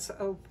fronts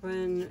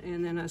open,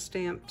 and then I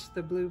stamped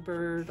the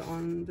bluebird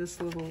on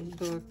this little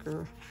book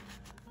or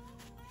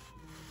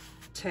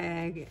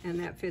tag, and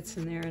that fits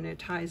in there, and it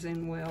ties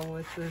in well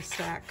with the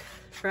sack,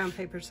 brown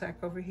paper sack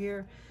over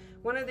here.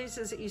 One of these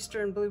is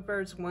Eastern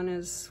bluebirds, one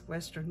is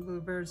Western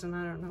bluebirds, and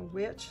I don't know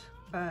which,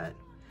 but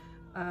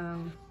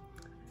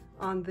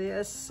on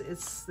this,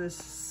 it's the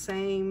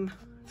same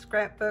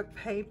scrapbook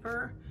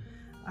paper.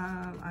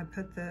 I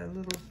put the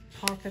little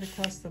pocket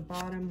across the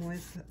bottom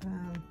with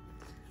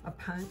a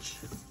punch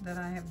that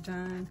I have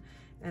done,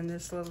 and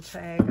this little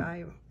tag,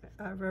 I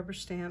rubber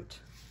stamped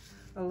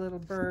a little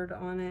bird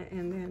on it,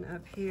 and then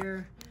up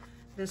here,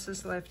 this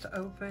is left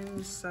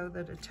open so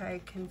that a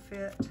tag can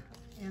fit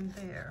in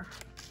there.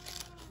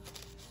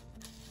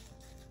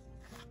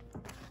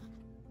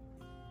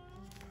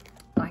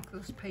 Like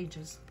those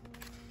pages.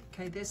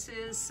 Okay, this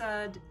is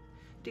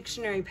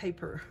dictionary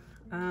paper.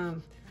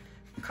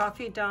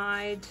 Coffee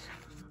dyed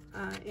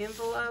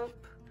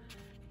envelope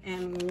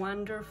and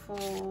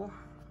wonderful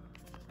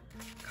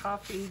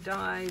coffee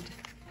dyed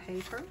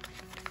paper,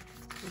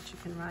 which you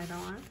can write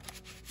on.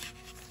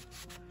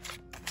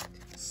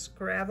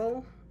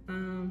 Scrabble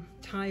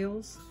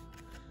tiles.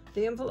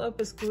 The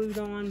envelope is glued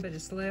on, but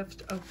it's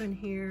left open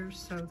here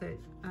so that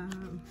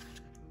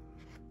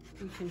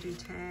you can do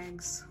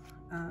tags.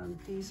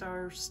 These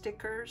are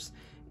stickers,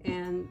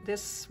 and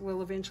this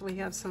will eventually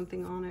have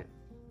something on it.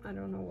 I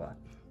don't know what.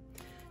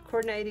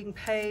 Coordinating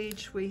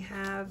page, we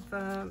have,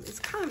 it's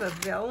kind of a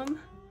vellum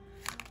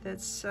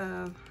that's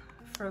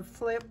for a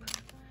flip,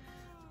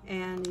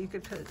 and you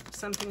could put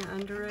something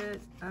under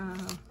it.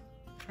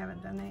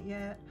 Haven't done that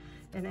yet.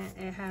 And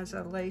it has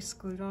a lace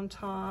glued on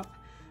top.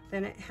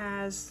 Then it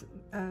has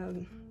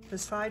the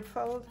side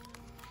fold,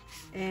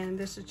 and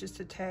this is just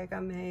a tag I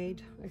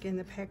made. Again,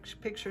 the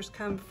pictures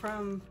come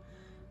from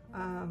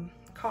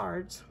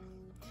cards,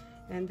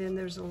 and then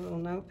there's a little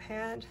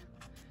notepad,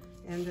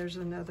 and there's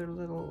another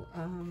little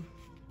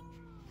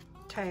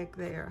tag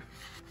there.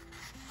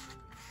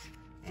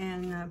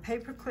 And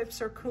paper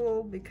clips are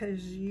cool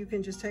because you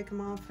can just take them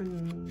off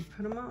and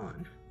put them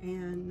on,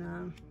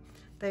 and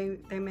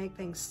they make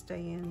things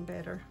stay in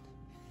better.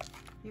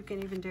 You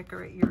can even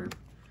decorate your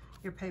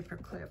paper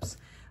clips.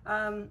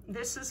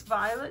 This is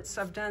violets.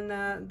 I've done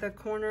the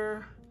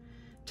corner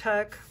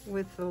tuck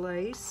with the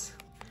lace.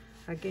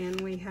 Again,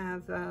 we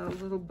have a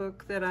little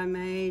book that I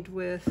made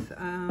with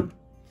the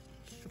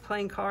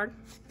playing card,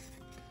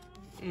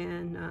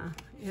 and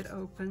it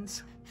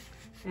opens,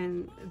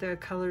 and the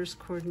colors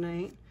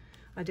coordinate.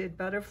 I did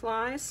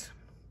butterflies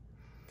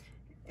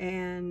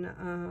and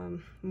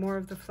more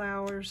of the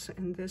flowers,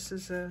 and this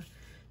is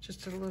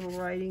just a little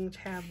writing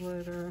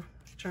tablet or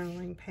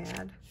journaling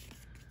pad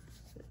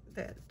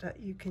that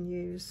you can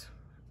use.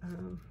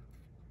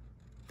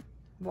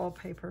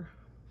 Wallpaper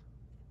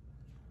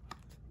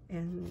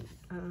and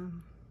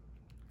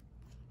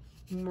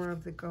more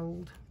of the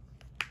gold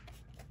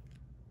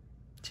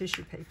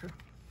tissue paper.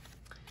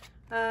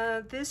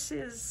 This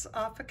is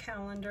off a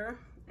calendar,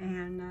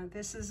 and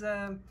this is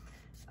a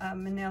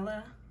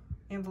manila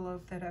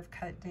envelope that I've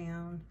cut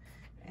down,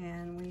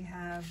 and we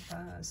have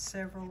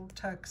several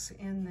tucks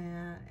in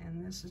that,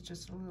 and this is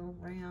just a little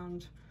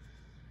round,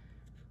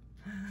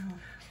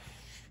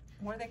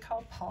 what are they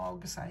called?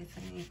 Pogs, I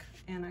think.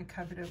 And I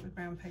covered it with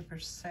brown paper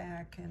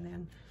sack,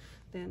 and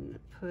then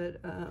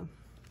put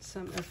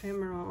some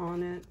ephemera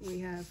on it. We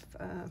have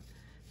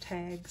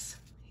tags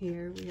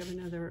here. We have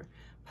another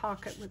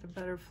pocket with a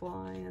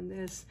butterfly, and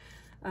this.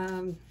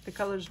 The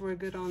colors were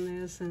good on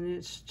this, and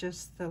it's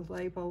just the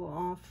label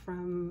off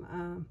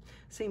from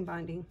seam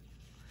binding.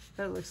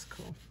 That looks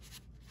cool.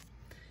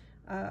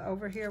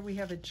 Over here we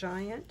have a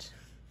giant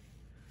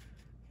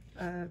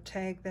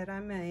tag that I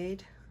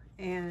made,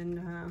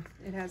 and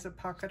it has a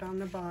pocket on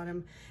the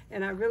bottom.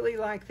 And I really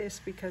like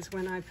this because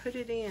when I put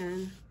it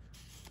in,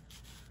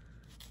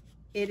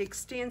 it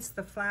extends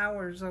the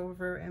flowers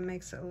over and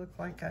makes it look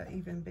like an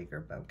even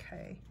bigger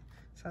bouquet.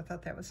 So I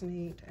thought that was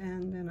neat.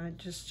 And then I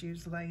just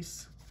used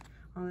lace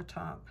on the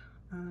top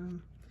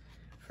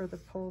for the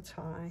pull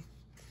tie.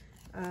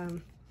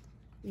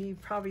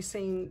 You've probably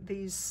seen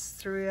these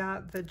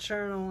throughout the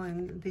journal,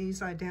 and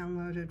these I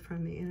downloaded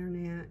from the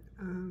internet.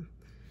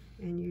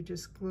 And you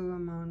just glue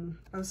them on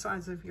both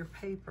sides of your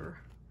paper.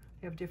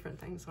 You have different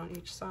things on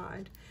each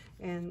side,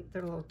 and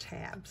they're little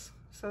tabs,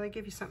 so they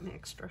give you something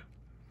extra.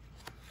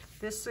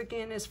 This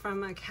again is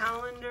from a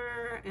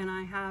calendar, and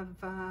I have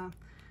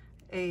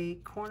a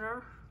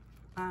corner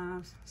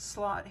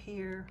slot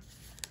here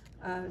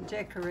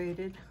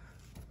decorated,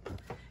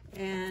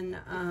 and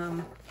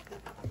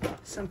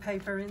some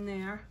paper in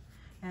there,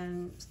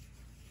 and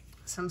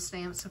some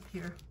stamps up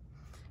here.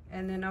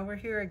 And then over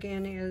here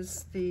again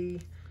is the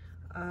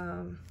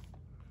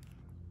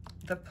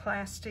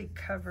plastic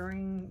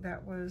covering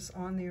that was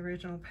on the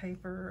original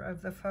paper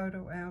of the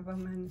photo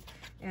album,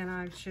 and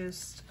I've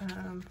just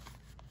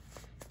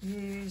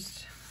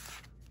used,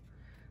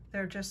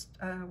 they're just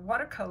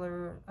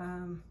watercolor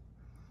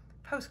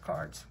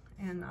postcards,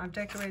 and I've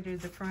decorated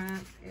the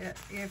front.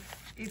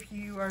 If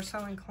you are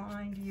so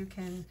inclined, you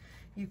can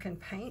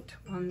paint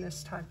on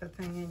this type of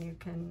thing, and you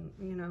can,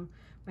 you know,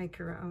 make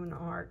your own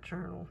art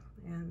journal.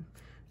 And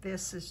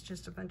this is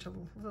just a bunch of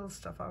little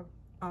stuff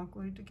all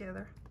glued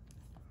together.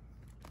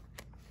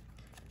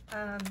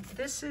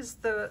 This is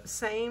the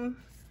same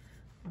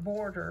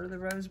border, the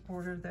rose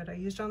border that I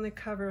used on the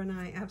cover, and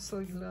I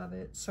absolutely love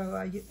it. So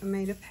I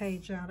made a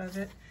page out of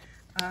it.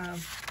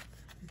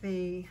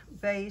 the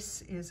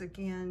base is,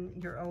 again,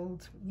 your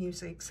old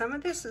music. Some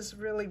of this is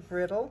really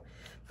brittle,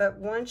 but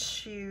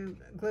once you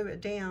glue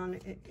it down,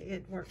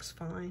 it works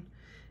fine.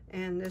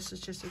 And this is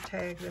just a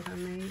tag that I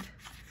made,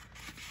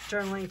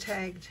 journaling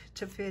tag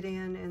to fit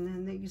in. And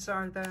then these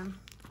are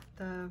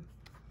the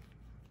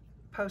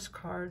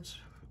postcards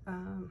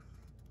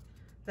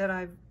that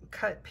I've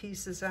cut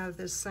pieces out of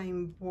this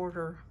same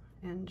border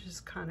and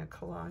just kind of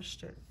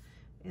collaged it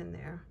in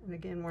there. And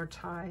again, we're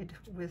tied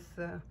with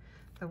the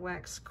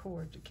wax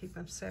cord to keep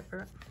them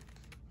separate.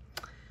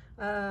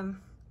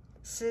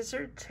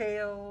 Scissored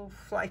tail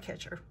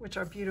flycatcher, which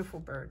are beautiful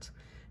birds.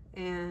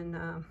 And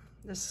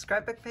this is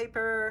scrapbook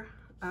paper,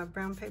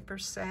 brown paper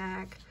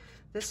sack.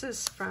 This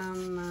is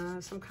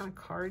from some kind of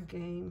card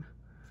game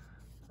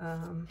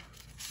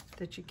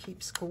that you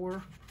keep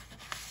score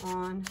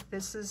on.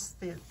 This is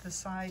the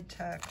side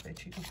tuck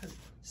that you can put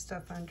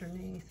stuff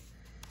underneath.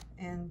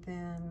 And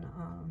then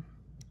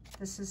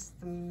this is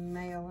the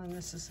male and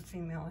this is the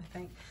female, I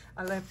think.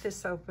 I left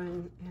this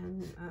open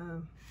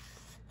and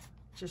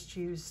just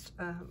used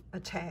a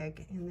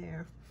tag in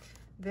there.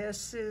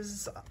 This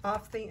is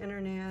off the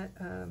internet,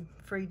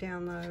 free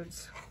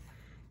downloads.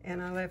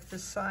 And I left the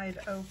side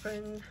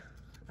open.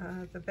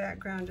 The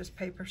background is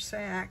paper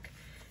sack.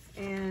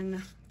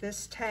 And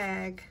this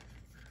tag,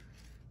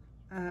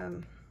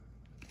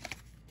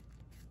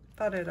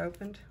 thought it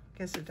opened,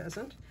 guess it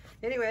doesn't.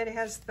 Anyway, it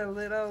has the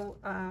little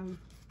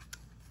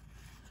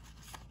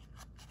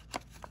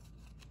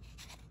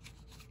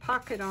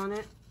pocket on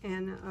it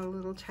and a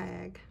little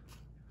tag,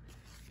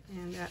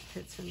 and that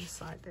fits in the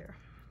side there.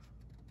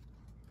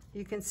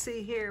 You can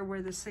see here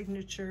where the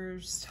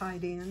signature's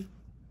tied in,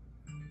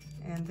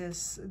 and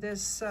this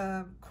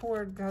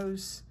cord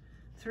goes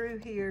through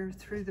here,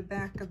 through the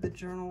back of the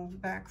journal,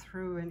 back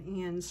through and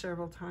in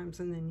several times,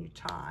 and then you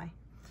tie.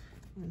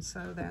 And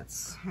so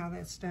that's how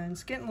that's done.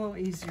 It's getting a little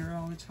easier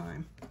all the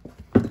time.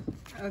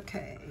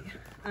 Okay,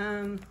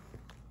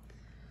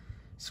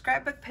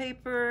 scrapbook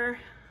paper.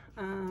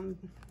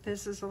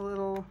 This is a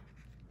little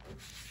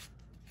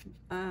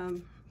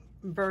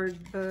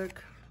bird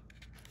book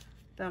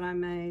that I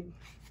made.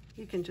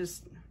 You can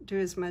just do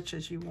as much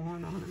as you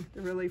want on them.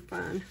 They're really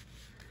fun.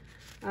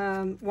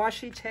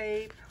 Washi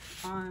tape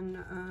on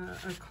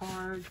a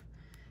card,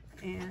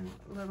 and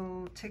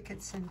little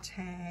tickets and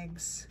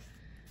tags,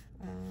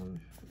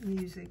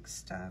 music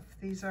stuff.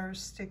 These are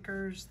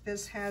stickers.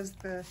 This has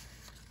the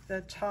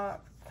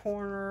top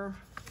corner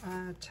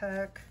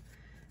tuck,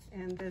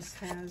 and this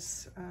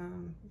has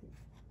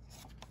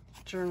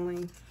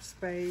journaling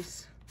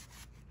space.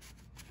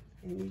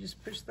 And you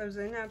just push those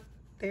in up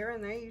there,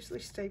 and they usually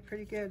stay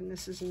pretty good. And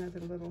this is another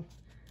little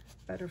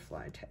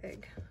butterfly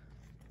tag.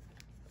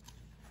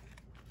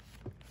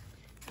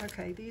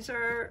 Okay, these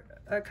are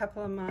a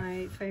couple of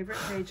my favorite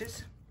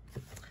pages.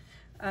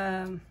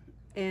 And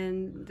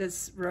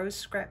this rose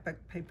scrapbook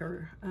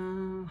paper,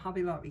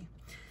 Hobby Lobby.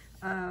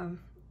 And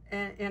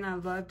I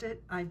loved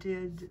it. I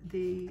did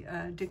the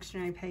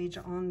dictionary page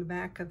on the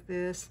back of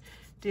this,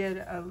 did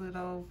a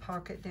little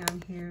pocket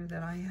down here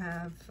that I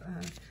have,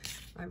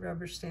 I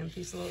rubber stamped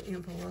these little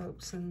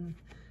envelopes, and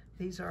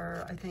these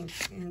are, I think,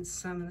 in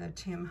some of the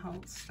Tim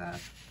Holtz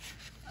stuff.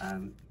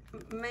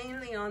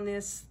 Mainly on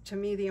this, to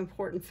me, the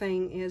important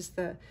thing is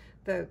the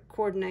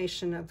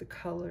coordination of the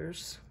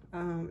colors.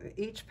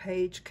 Each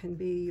page can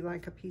be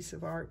like a piece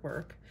of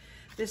artwork.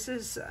 This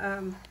is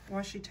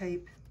washi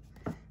tape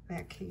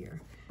back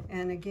here.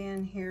 And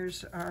again,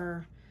 here's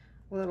our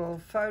little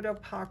photo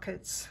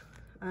pockets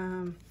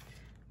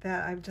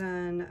that I've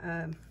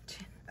done.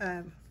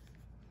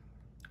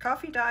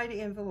 Coffee dyed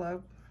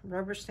envelope,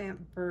 rubber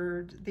stamped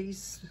bird.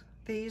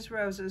 These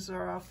roses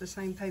are off the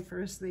same paper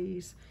as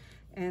these.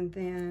 And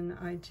then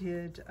I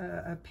did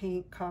a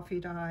pink coffee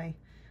dye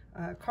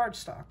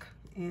cardstock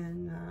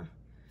and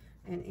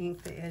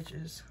inked the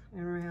edges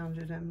and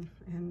rounded them,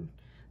 and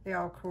they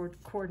all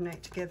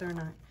coordinate together, and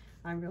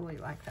I really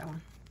like that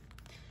one.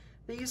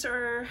 These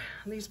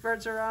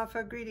birds are off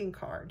a greeting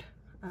card.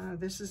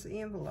 This is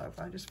the envelope.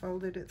 I just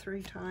folded it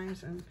 3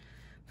 times and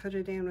put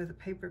it in with a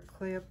paper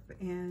clip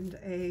and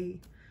a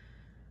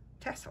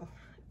tassel.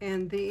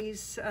 And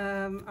these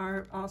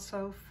are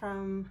also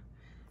from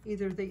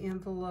either the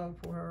envelope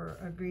or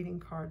a greeting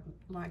card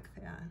like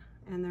that.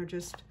 And they're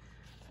just,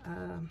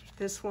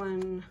 this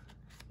one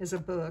is a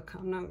book.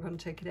 I'm not going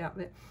to take it out,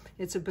 but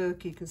it's a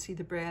book. You can see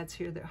the brads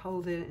here that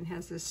hold it, and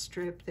has this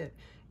strip that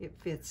it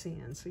fits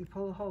in. So you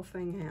pull the whole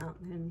thing out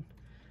and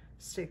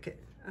stick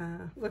it,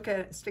 look at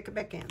it, stick it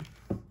back in.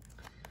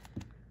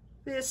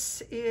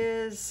 This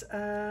is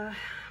a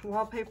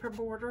wallpaper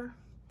border.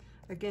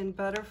 Again,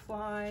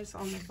 butterflies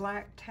on the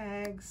black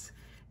tags,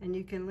 and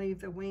you can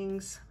leave the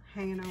wings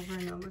hanging over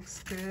and it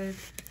looks good.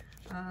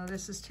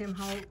 This is Tim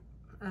Holtz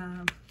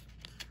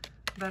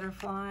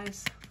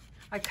butterflies.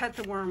 I cut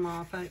the worm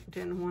off. I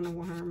didn't want a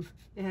worm.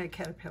 It had a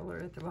caterpillar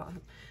at the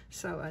bottom,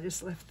 so I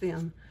just left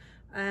them.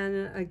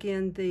 And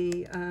again,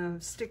 the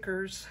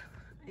stickers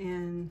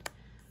and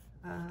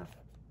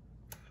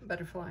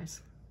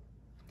butterflies.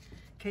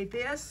 Okay,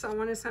 this, I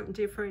wanted something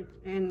different,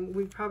 and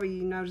we probably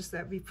noticed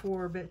that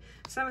before, but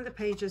some of the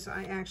pages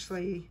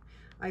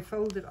I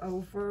folded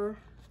over,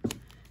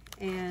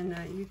 and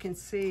you can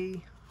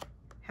see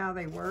how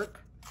they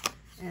work.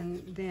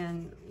 And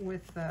then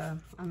with I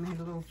made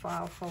a little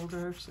file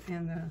folders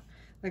and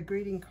the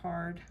greeting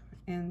card,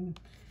 and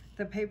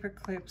the paper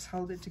clips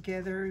hold it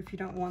together. If you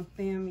don't want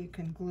them, you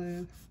can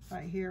glue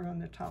right here on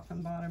the top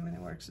and bottom, and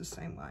it works the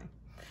same way.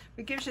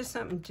 It gives you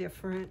something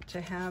different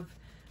to have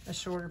a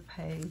shorter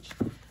page.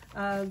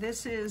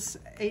 This is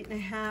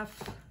 8.5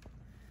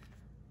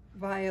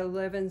 by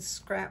 11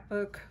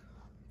 scrapbook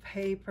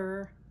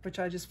paper, which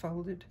I just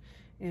folded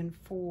in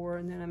 4,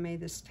 and then I made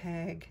this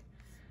tag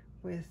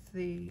with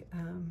the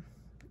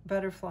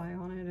butterfly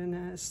on it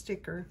and a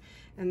sticker.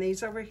 And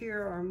these over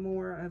here are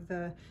more of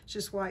the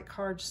just white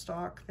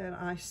cardstock that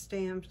I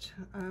stamped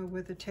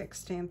with a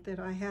text stamp that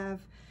I have,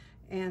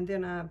 and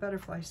then a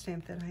butterfly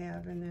stamp that I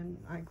have, and then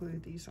I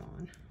glued these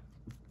on.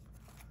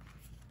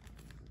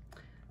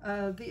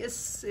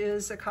 This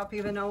is a copy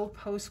of an old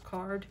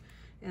postcard,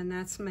 and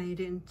that's made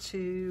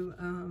into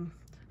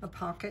a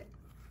pocket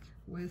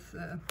with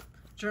a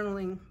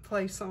journaling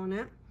place on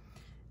it.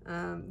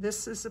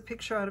 This is a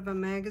picture out of a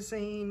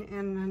magazine,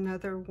 and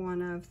another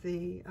one of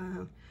the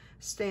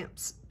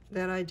stamps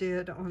that I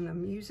did on the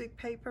music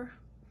paper.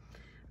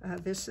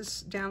 This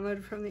is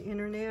downloaded from the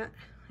internet,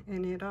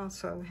 and it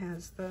also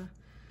has the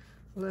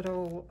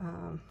little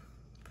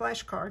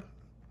flashcard,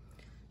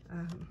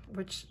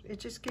 which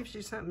it just gives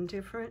you something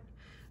different,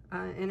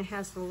 and it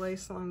has the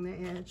lace along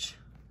the edge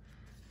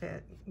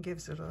that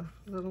gives it a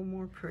little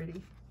more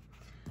pretty.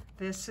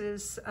 This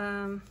is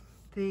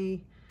the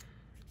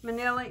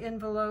manila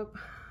envelope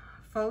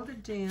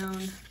folded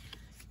down. You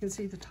can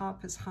see the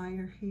top is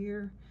higher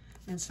here,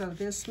 and so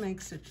this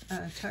makes it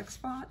a tuck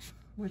spot,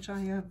 which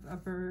I have a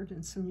bird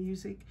and some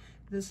music.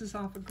 This is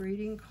off a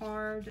greeting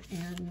card,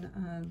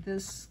 and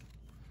this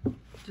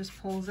just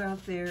pulls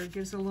out there,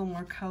 gives it a little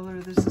more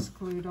color. This is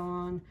glued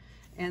on,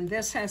 and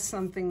this has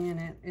something in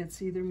it.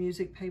 It's either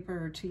music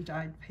paper or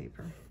tea-dyed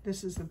paper.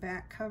 This is the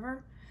back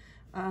cover.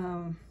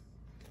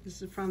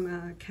 This is from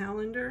a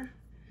calendar.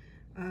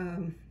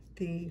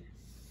 The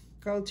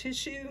gold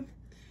tissue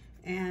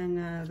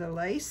and the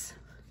lace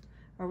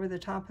over the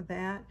top of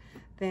that.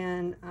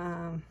 Then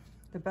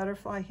the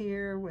butterfly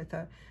here with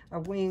a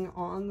wing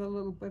on the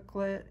little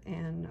booklet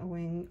and a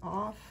wing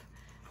off.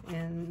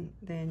 And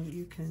then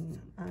you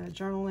can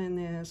journal in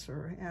this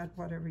or add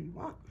whatever you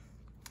want.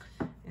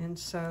 And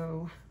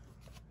so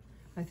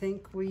I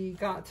think we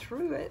got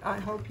through it. I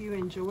hope you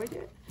enjoyed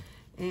it.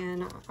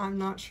 And I'm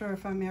not sure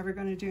if I'm ever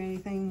going to do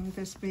anything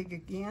this big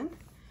again,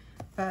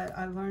 but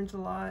I learned a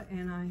lot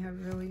and I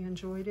have really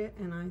enjoyed it.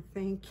 And I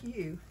thank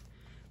you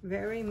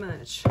very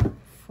much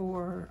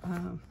for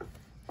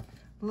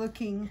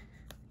looking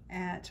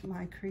at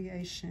my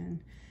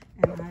creation.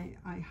 And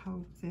I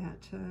hope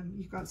that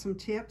you got some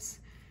tips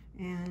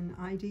and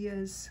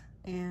ideas,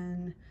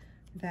 and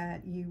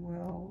that you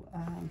will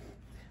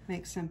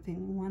make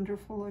something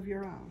wonderful of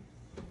your own.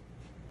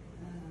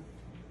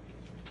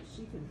 If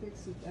she can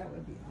fix it, that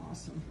would be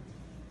awesome.